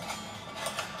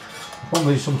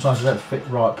 Probably sometimes they don't fit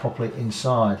right properly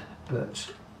inside,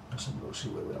 but let's have a look, see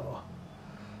where we are.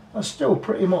 That's still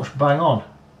pretty much bang on.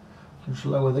 Just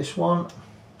lower this one,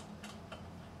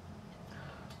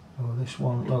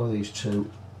 lower these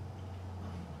 2.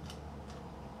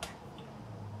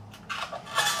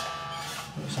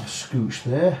 Let's have a scooch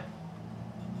there.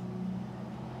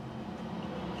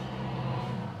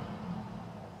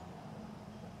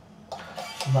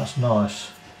 And that's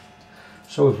nice.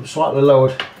 So we've slightly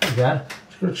lowered again.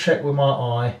 Just going to check with my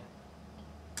eye.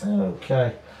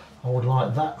 Okay, I would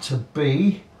like that to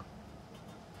be,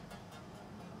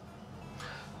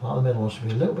 I like the middle ones to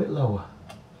be a little bit lower,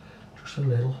 just a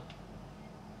little.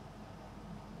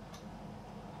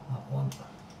 That one.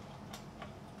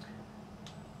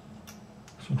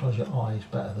 Sometimes your eye is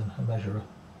better than a measurer.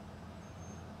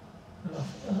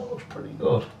 That looks pretty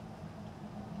good.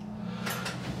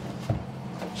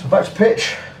 So back to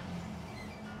pitch.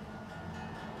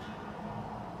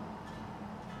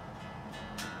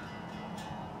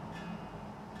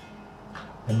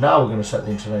 And now we're going to set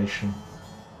the intonation.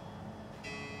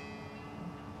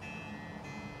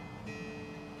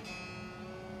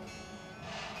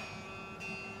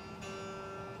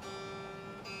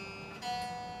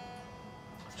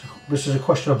 this is a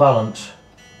question of balance.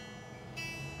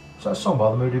 Is that a song by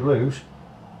the Moody Blues?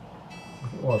 I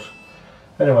think it was.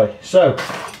 Anyway, so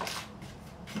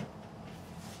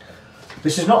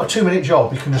this is not a 2-minute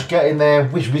job. You can just get in there,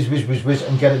 whiz, whiz, whiz, whiz, whiz,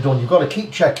 and get it done. You've got to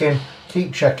keep checking,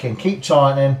 keep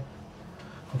tightening,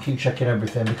 and keep checking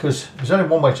everything, because there's only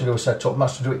one way to do a setup, and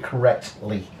that's to do it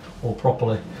correctly or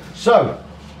properly. So,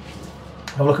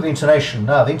 have a look at the intonation.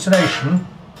 Now, the intonation,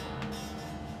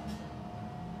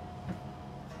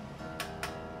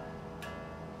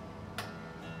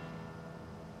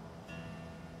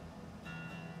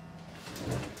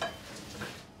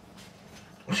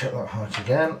 check that height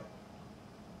again.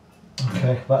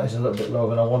 Okay, that is a little bit lower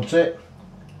than I want it,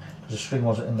 because the string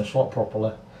wasn't in the slot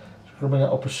properly. So I'm going to bring it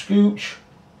up a scooch.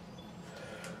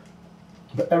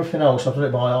 But everything else I've done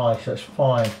it by eye, so it's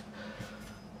fine.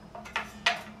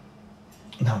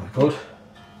 Now we're good.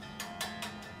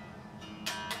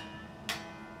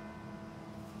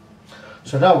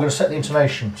 So now we're going to set the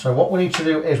intonation. So what we need to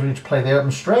do is we need to play the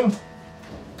open string.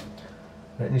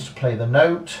 It needs to play the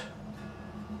note.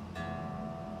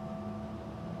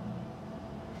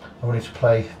 And we need to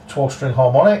play the 12-string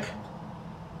harmonic.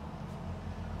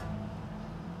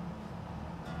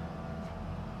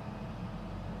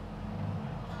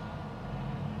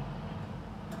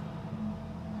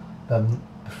 Then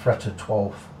the fretted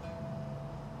 12th.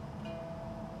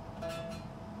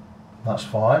 That's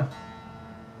fine.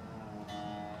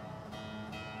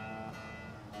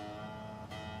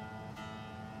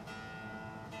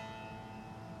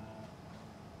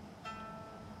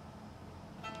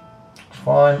 It's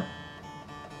fine.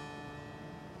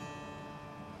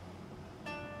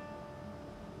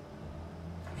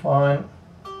 Fine.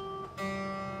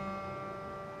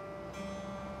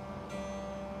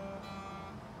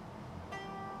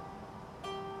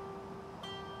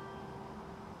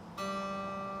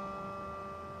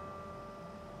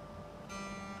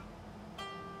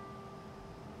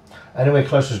 Anyway,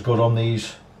 close is good on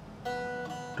these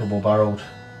double-barreled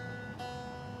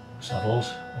saddles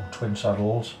or twin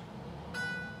saddles.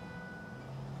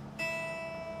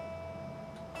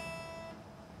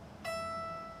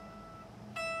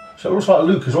 So it looks like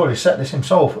Luke has already set this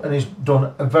himself, and he's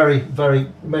done a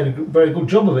made a very good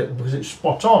job of it, because it's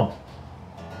spot on.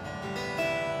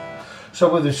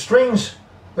 So with the strings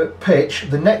at pitch,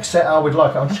 the next set I would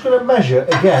like, I'm just going to measure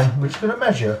again, we're just going to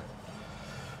measure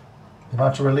the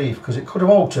amount of relief, because it could have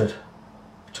altered,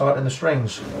 tightening the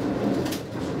strings.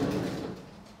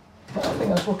 But I think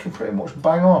that's looking pretty much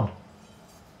bang on.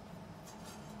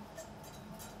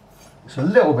 It's a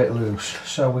little bit loose,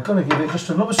 so we're going to give it just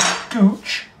another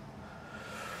scooch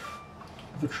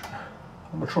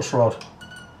on the truss rod.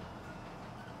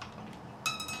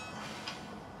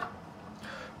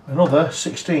 Another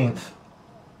 1/16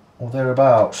 or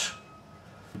thereabouts.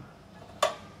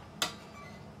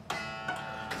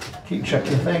 Keep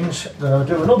checking things. Going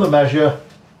to do another measure.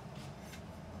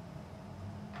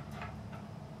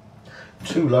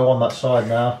 Too low on that side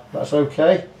now. That's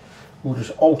okay. We'll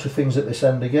just alter things at this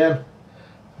end again.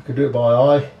 I could do it by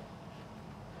eye.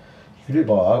 You can do it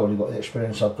by eye when you've got the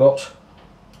experience I've got.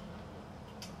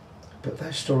 But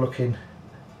they're still looking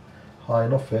high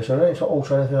enough here, so I don't need to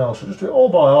alter anything else. I'll just do it all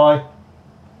by eye.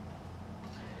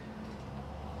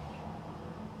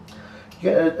 You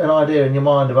get an idea in your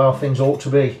mind of how things ought to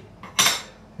be.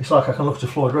 It's like I can look at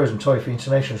Floyd Rose and tell you if the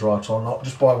intonation's right or not,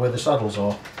 just by where the saddles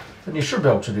are. And you should be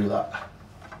able to do that.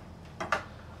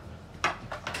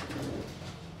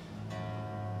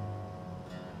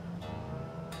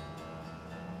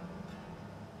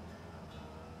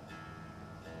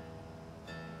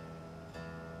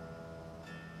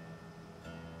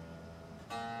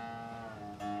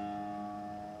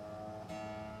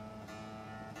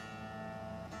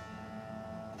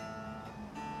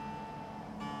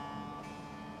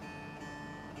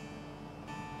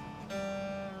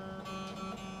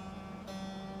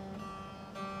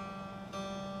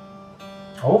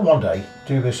 I will one day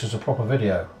do this as a proper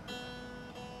video.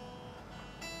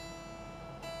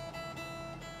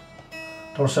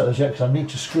 Don't want to set those yet because I need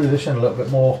to screw this in a little bit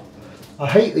more. I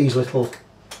hate these little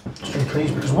string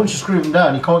trees because once you screw them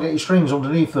down you can't get your strings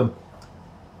underneath them.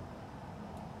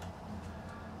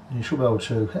 And you should be able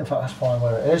to. In fact, that's fine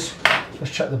where it is.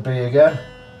 Let's check the B again.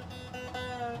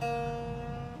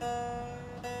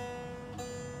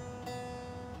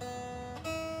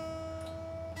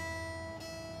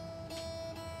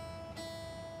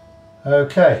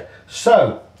 Okay,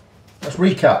 so let's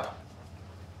recap.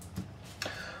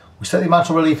 We set the amount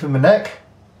of relief in the neck.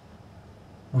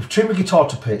 We've tuned the guitar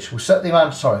to pitch. We've set the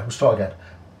amount, sorry, we'll start again.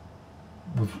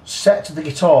 We've set the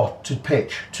guitar to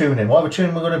pitch, tuning. Whatever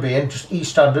tuning we're going to be in, just E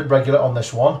standard, regular on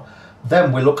this one.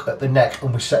 Then we look at the neck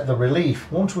and we set the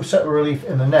relief. Once we set the relief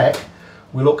in the neck,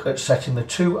 we look at setting the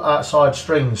two outside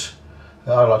strings.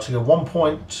 I like to go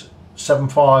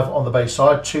 1.75 on the bass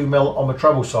side, 2mm on the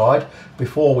treble side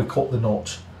before we cut the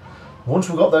nut. Once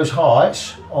we've got those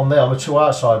heights on there, on the two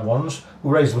outside ones, we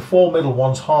raise the four middle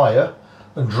ones higher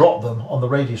and drop them on the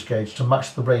radius gauge to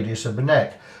match the radius of the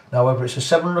neck. Now whether it's a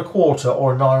 7 1/4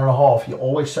 or a 9 1/2, you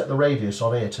always set the radius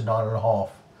on here to 9 1/2.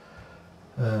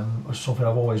 It's something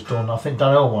I've always done. I think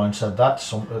Dan Elwine said that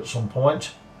at some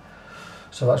point.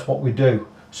 So that's what we do.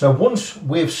 So once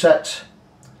we've set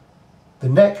the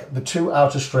neck, the two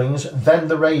outer strings, then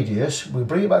the radius, we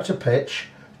bring it back to pitch,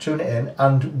 tune it in,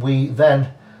 and we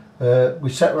then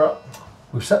we've set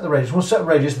the radius. Once we set the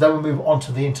radius, then we move on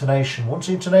to the intonation. Once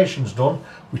the intonation's done,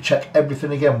 we check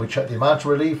everything again. We check the amount of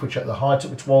relief, we check the height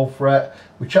of the 12th fret,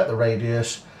 we check the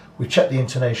radius, we check the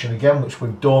intonation again, which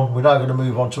we've done. We're now going to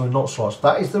move on to a nut slots.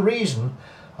 That is the reason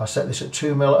I set this at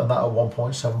 2mm and that at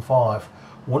 1.75.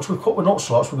 Once we've cut the nut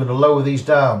slots, we're going to lower these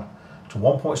down to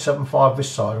 1.75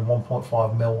 this side and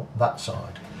 1.5mm that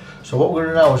side. So what we're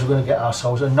going to do now is we're going to get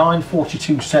ourselves a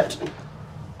 942 set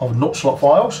of nut slot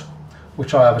files,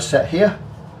 which I have a set here.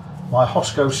 My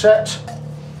Hosco set.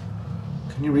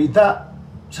 Can you read that?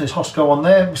 It says Hosco on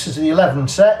there. This is the 11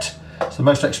 set. It's the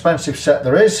most expensive set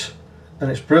there is,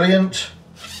 and it's brilliant.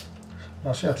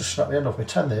 I'll see, I've just snapped the end off my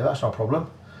 10 there, that's no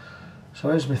problem. So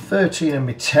here's my 13 and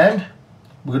my 10.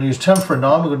 We're going to use 10 for a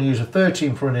 9, we're going to use a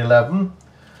 13 for an 11.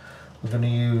 We're going to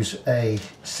use a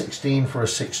 16 for a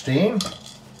 16.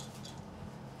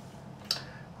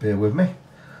 Bear with me.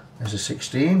 There's a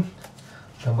 16.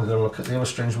 Then we're going to look at the other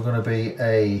strings. We're going to be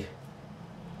I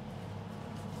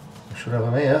should have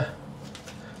them here,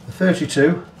 a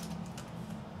 32,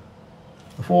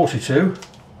 a 42,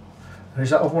 and is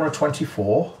that other one a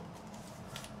 24?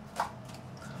 I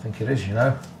think it is, you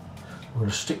know. We're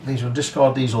going to stick these, we'll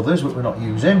discard these others which we're not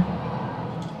using.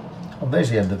 And there's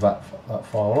the end of that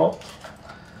file up.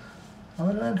 Oh,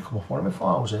 it didn't come off one of my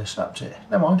files here, snapped it.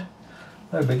 Never mind,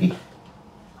 no biggie.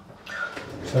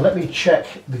 So let me check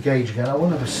the gauge again. I will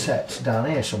have a set down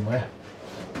here somewhere.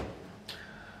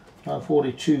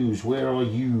 942s, where are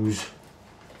yous?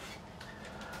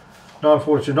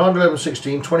 942, 9, 11,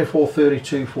 16, 24,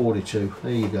 32, 42.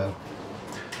 There you go.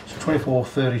 So 24,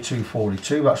 32,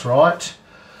 42, that's right.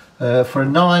 For a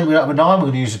 9, we don't have a 9, we're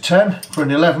going to use a 10. For an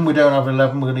 11, we don't have an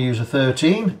 11, we're going to use a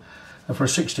 13. And for a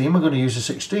 16, we're going to use a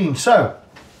 16. So,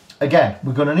 again,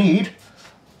 we're going to need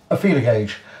a feeler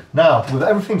gauge. Now, with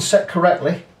everything set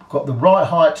correctly, we've got the right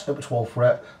height at the 12th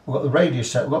fret, we've got the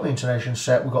radius set, we've got the intonation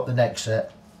set, we've got the neck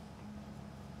set.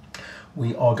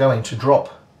 We are going to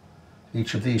drop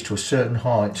each of these to a certain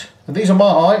height. And these are my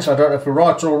heights, I don't know if they're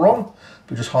right or wrong,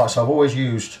 but just heights I've always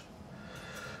used.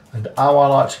 And how I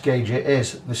like to gauge it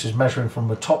is, this is measuring from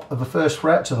the top of the 1st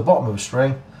fret to the bottom of the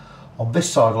string. On this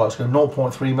side I like to go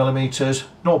 0.3mm,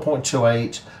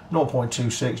 0.28,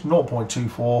 0.26,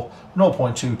 0.24,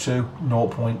 0.22,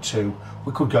 0.2.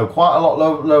 We could go quite a lot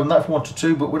lower than that if we wanted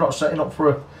to, but we're not setting up for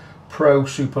a pro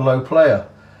super low player.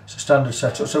 It's a standard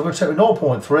setup. So we're going to take a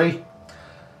 0.3,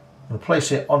 I'm going to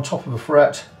place it on top of a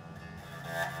fret,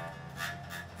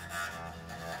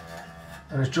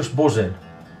 and it's just buzzing,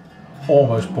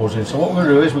 almost buzzing. So what we're going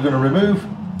to do is we're going to remove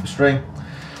the string,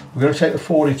 we're going to take the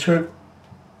 42,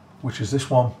 which is this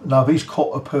one. Now these cut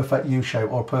a perfect U shape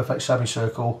or a perfect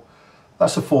semicircle.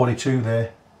 That's a 42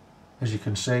 there, as you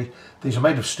can see. These are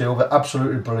made of steel, they're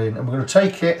absolutely brilliant. And we're going to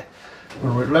take it, we're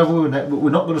going to level with it, but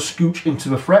we're not going to scooch into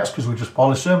the frets because we just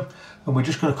polish them. And we're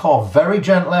just going to carve very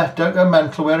gently, don't go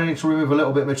mental, we only need to remove a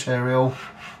little bit of material.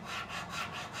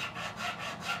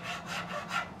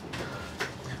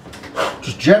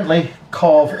 Just gently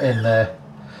carve in there.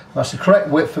 That's the correct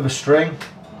width for the string.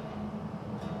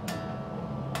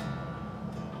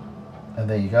 And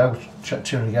there you go, check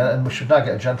tune again, and we should now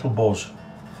get a gentle buzz.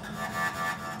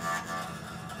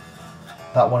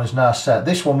 That one is now set.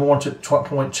 This one we want at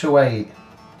 0.28.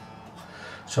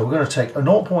 So we're going to take a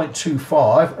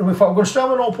 0.25, and in fact we're going to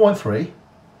start with 0.3.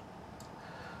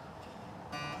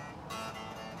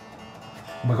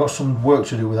 We've got some work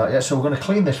to do with that yet, so we're going to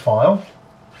clean this file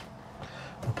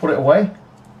and put it away.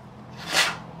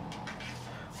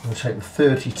 We're going to take the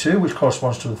 32, which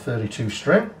corresponds to the 32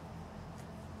 string.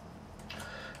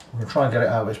 We're going to try and get it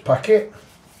out of its packet.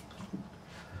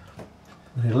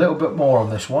 We need a little bit more on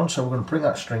this one, so we're going to bring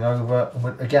that string over,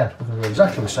 and again we're going to do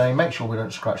exactly the same, make sure we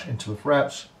don't scratch into the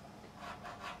frets.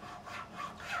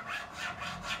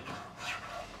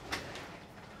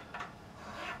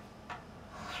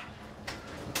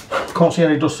 Can't see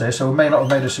any dust here, so we may not have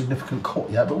made a significant cut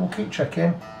yet, but we'll keep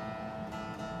checking.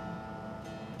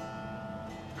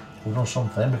 We've done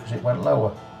something because it went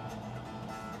lower.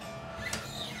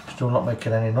 Still not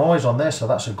making any noise on this, so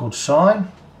that's a good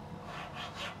sign.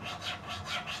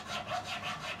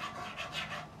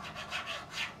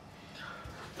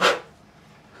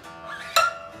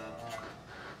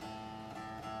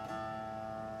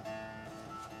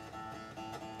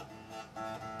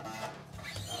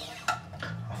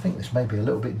 I think this may be a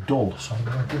little bit dull, so I'm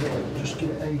going to just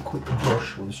give it a quick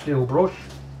brush with a steel brush.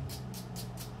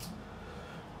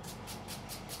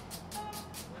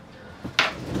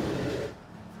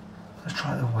 Let's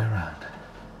try it the other way around.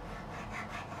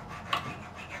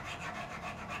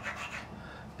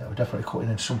 Yeah, we're definitely cutting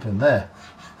in something there.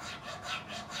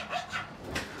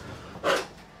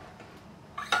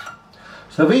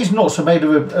 So these nuts are made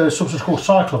of a substance called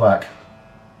cyclovac.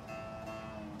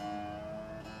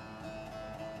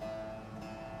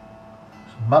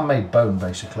 Man-made bone,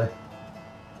 basically.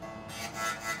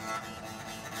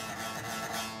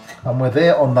 And we're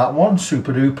there on that one,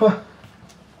 super duper.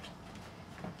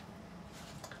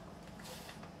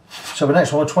 So the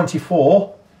next one, a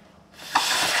 24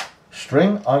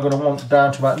 string, I'm going to want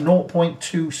down to about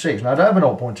 0.26. Now I don't have a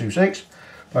 0.26,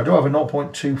 but I do have a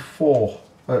 0.24,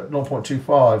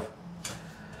 0.25.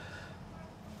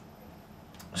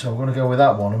 So we're going to go with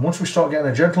that one. And once we start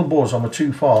getting a gentle buzz on the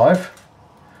 2.5,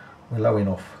 we're low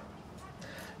enough.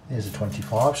 Here's a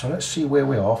 25, so let's see where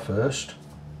we are first.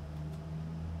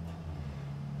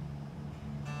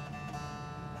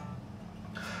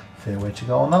 Fair way to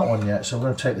go on that one yet. So we're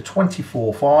going to take the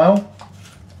 24 file.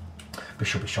 This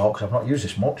should be short because I've not used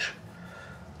this much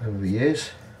over the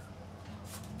years.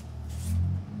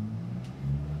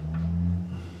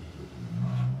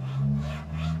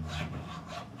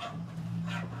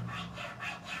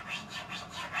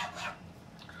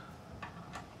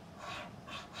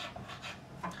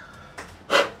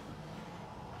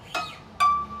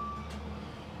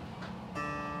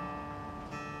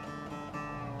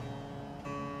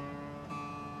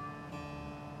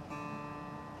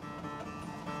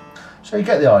 So you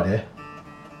get the idea.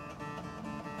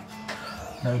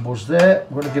 No buzz there.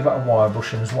 We're going to give that a wire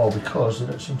brushing as well because they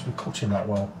don't seem to be cutting that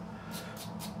well.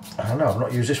 I don't know, I've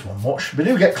not used this one much. They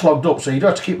do get clogged up, so you do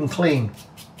have to keep them clean.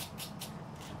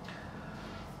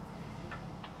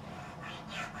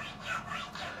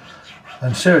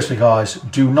 And seriously guys,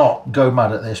 do not go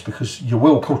mad at this because you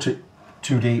will cut it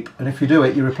too deep. And if you do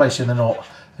it, you're replacing the nut.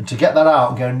 And to get that out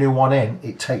and get a new one in,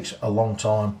 it takes a long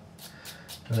time.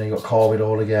 And then you've got to carve it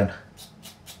all again.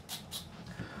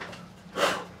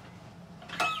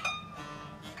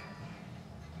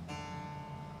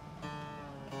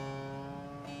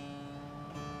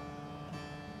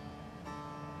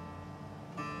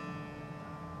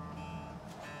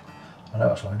 I know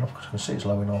that's low enough because I can see it's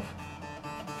low enough.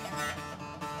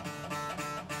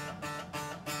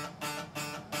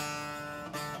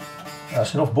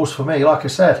 That's enough buzz for me. Like I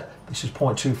said, this is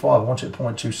 0.25, I want it at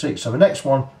 0.26. So the next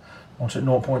one, I want it at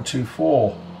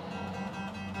 0.24.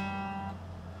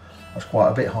 That's quite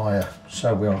a bit higher.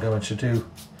 So we are going to do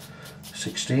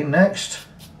 16 next.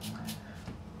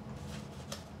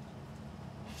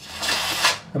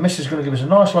 And this is going to give us a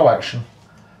nice low action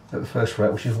at the first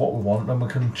fret, which is what we want. Then we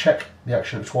can check the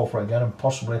action at the 12th fret again and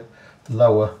possibly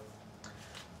lower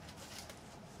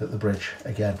at the bridge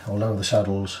again, or lower the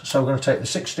saddles. So we're going to take the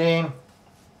 16.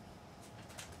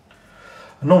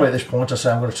 And normally at this point I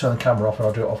say I'm going to turn the camera off and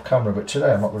I'll do it off camera, but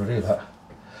today I'm not going to do that.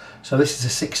 So this is a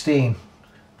 16,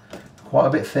 quite a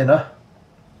bit thinner.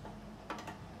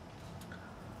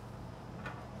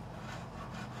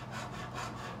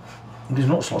 And these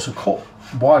nuts lots of cut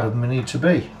wider than they need to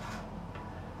be.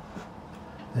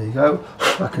 There you go.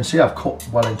 I can see I've cut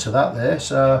well into that there,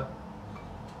 so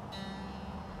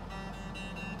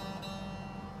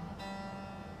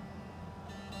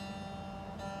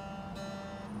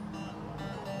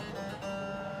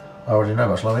I already know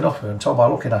that's low enough, I can tell by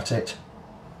looking at it.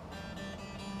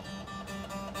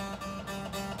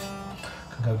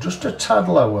 Can go just a tad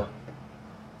lower.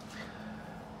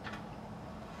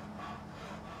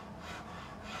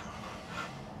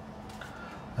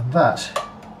 And that,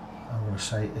 I'm going to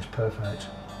say, is perfect.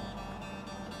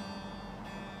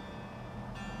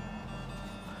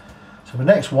 So the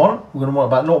next one, we're going to want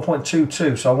about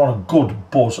 0.22, so I want a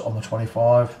good buzz on the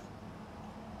 25.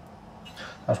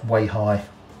 That's way high.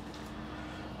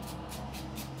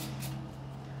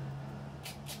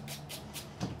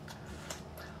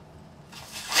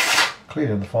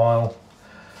 Clearing the file.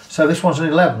 So this one's an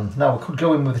 11. Now we could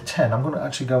go in with a 10. I'm going to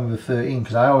actually go in with a 13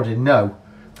 because I already know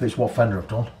that it's what Fender have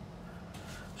done.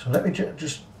 So let me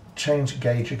just change the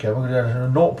gauge again. We're going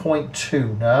to go to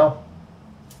 0.2 now.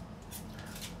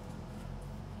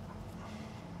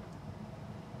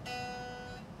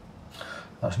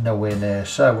 That's nowhere near.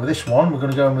 So with this one, we're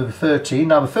going to go in with the 13.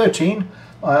 Now the 13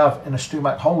 I have in a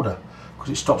Stumac holder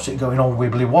because it stops it going on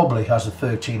wibbly wobbly as the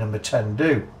 13 and the 10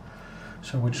 do.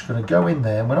 So we're just going to go in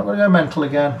there, and we're not going to go mental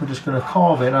again. We're just going to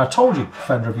carve in. I told you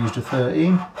Fender have used a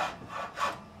 13.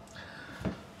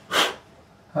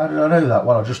 How did I know that?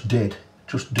 Well, I just did.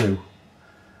 Just do.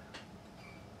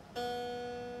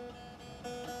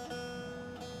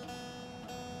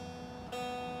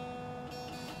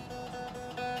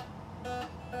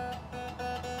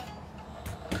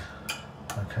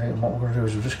 Okay, and what we're going to do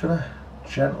is we're just going to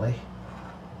gently,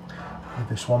 with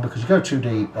this one, because you go too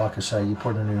deep, like I say, you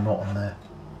put a new knot on there,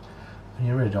 and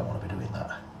you really don't want to be doing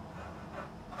that.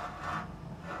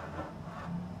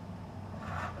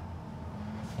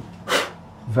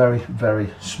 Very, very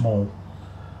small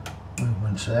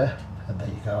movements there, and there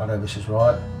you go. I know this is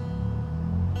right,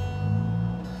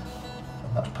 and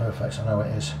that's perfect. I know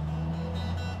it is.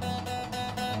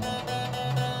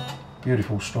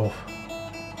 Beautiful stuff.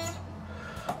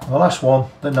 And the last one,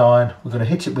 the 9, we're going to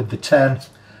hit it with the 10.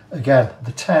 Again,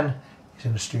 the 10 is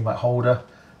in the Stumac holder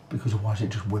because otherwise it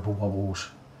just wibble wobbles.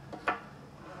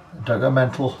 Don't go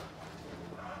mental.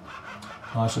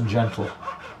 Nice and gentle.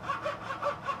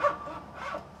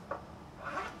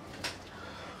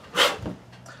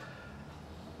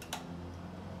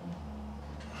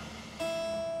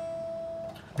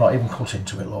 Not even cut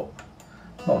into it, look.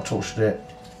 Not touched it.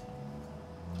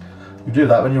 You do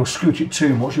that when you'll scoot it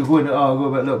too much, you'll go in, oh,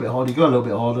 go a little bit harder, you go a little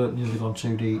bit harder, and you've gone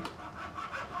too deep.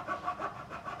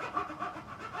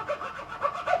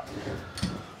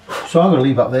 So I'm going to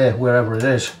leave that there, wherever it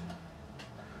is.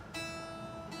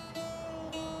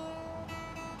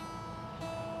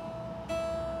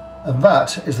 And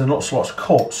that is the nut slots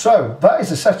cut. So that is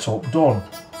the setup done.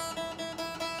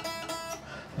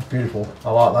 That's beautiful,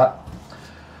 I like that.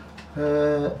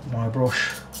 My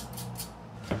brush.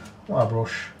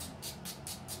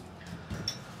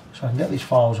 So I can get these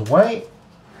files away.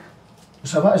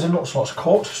 So that is a nut slots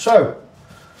cut. So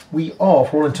we are,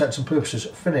 for all intents and purposes,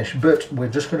 finished, but we're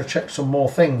just going to check some more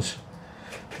things.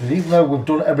 Because even though we've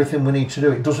done everything we need to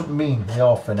do, it doesn't mean we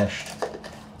are finished.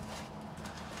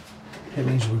 It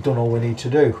means we've done all we need to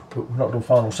do, but we've not done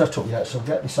final setup yet. So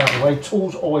get this out of the way.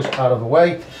 Tools always out of the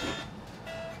way.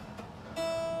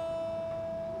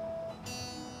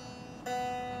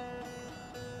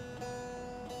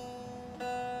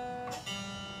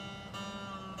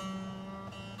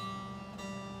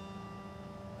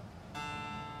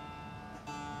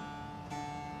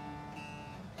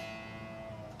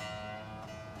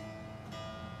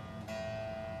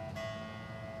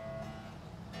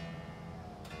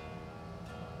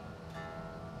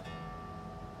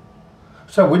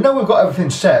 So we know we've got everything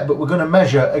set, but we're going to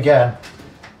measure again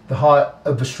the height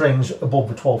of the strings above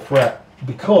the 12th fret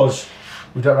because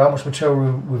we don't know how much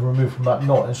material we've removed from that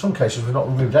knot. In some cases we've not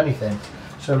removed anything,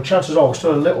 so chances are we're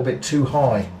still a little bit too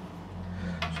high.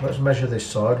 So let's measure this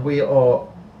side. We are, oh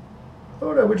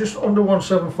no, we're just under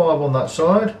 175 on that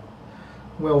side.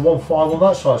 We're 1.5 on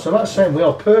that side, so that's saying we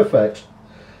are perfect.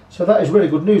 So that is really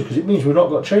good news because it means we've not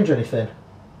got to change anything.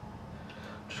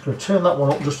 Just going to turn that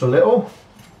one up just a little.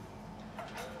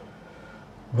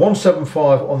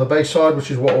 175 on the bass side, which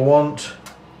is what I want,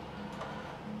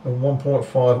 and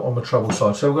 1.5 on the treble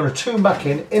side. So we're going to tune back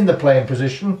in the playing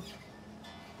position.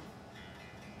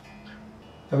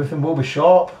 Everything will be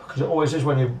sharp, because it always is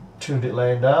when you've tuned it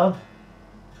laying down.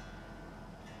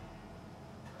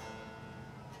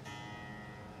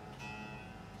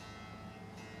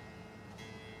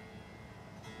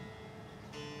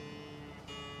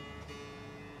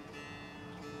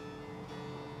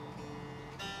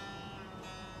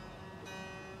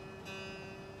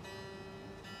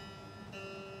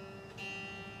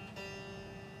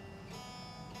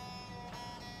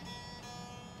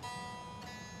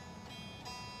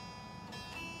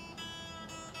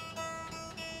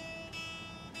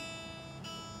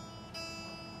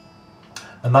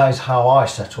 And that is how I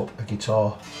set up a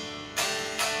guitar.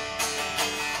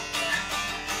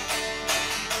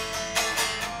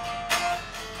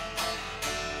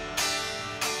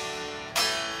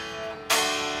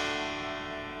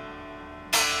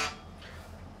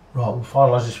 Right, we'll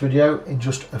finalise this video in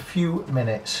just a few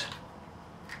minutes.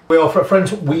 We are,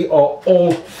 friends, we are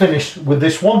all finished with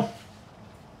this one.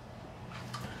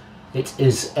 It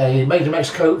is a made in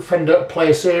Mexico Fender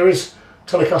Player Series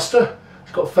Telecaster.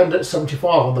 It's got Fender 75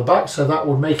 on the back, so that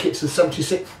would make it to the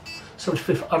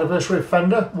 75th anniversary of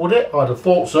Fender, would it? I'd have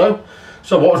thought so.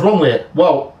 So what was wrong with it?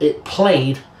 Well, it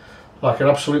played like an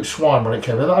absolute swine when it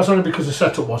came in. That was only because the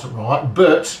setup wasn't right,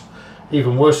 but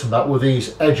even worse than that were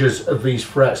these edges of these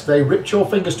frets. They ripped your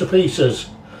fingers to pieces.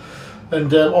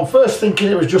 And on first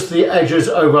thinking it was just the edges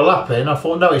overlapping, I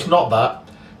thought no, it's not that.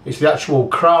 It's the actual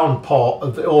crown part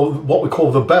of the, or what we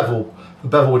call the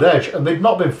beveled edge, and they'd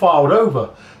not been filed over.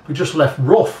 We just left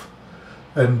rough,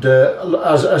 and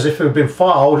as if it had been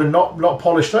filed and not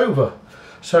polished over.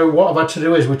 So what I've had to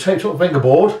do is we taped up the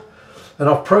fingerboard, and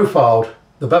I've profiled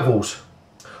the bevels.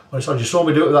 So you saw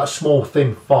me do it with that small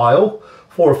thin file,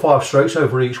 4 or 5 strokes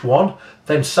over each one,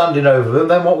 then sanding over them.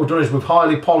 Then what we've done is we've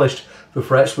highly polished the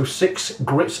frets with 6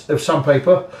 grits of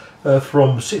sandpaper,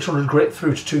 from 600 grit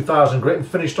through to 2000 grit, and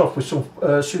finished off with some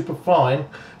super fine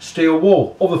steel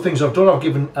wool. Other things I've done, I've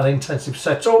given an intensive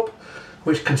setup,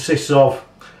 which consists of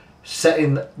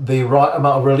setting the right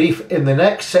amount of relief in the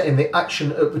neck, setting the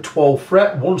action at the 12th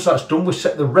fret. Once that's done, we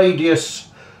set the radius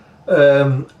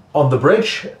on the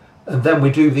bridge, and then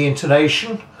we do the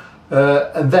intonation,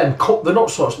 and then cut the nut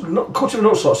slots. Cutting the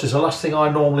nut slots is the last thing I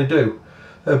normally do,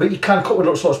 but you can cut the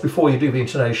nut slots before you do the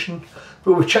intonation.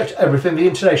 But we've checked everything. The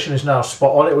intonation is now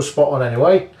spot on. It was spot on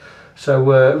anyway. So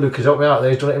Luke has helped me out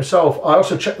there. He's done it himself. I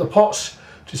also checked the pots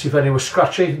to see if any were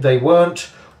scratchy. They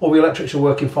weren't. All the electrics are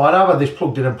working fine. I've had this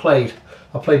plugged in and played.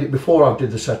 I played it before I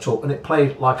did the setup, and it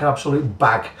played like an absolute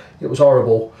bag. It was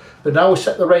horrible. But now we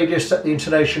set the radius, set the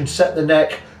intonation, set the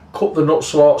neck, cut the nut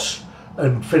slots,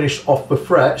 and finished off the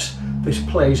frets. This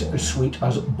plays as sweet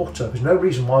as butter. There's no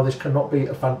reason why this cannot be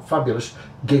a fabulous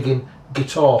gigging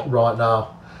guitar right now.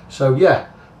 So yeah,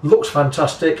 looks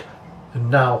fantastic and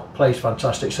now plays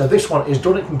fantastic. So this one is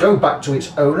done. It can go back to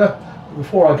its owner.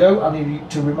 Before I go, I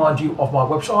need to remind you of my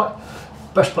website.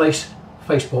 Best place,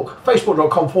 Facebook.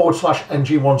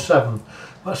 Facebook.com/NG17.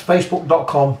 That's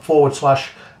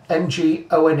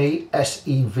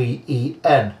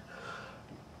Facebook.com/NGONESEVEN.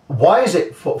 Why is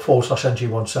it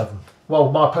 /NG17? Well,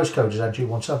 my postcode is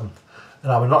NG17,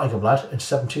 and I'm a Nottingham lad, and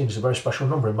 17 is a very special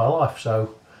number in my life,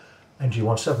 so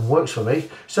NG17 works for me.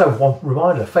 So one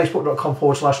reminder,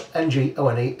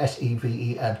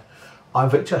 Facebook.com/NGONESEVEN. I'm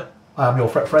Victor, I am your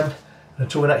fret friend, and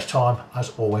until the next time,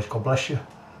 as always, God bless you,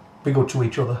 be good to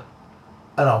each other,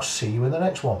 and I'll see you in the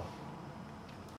next one.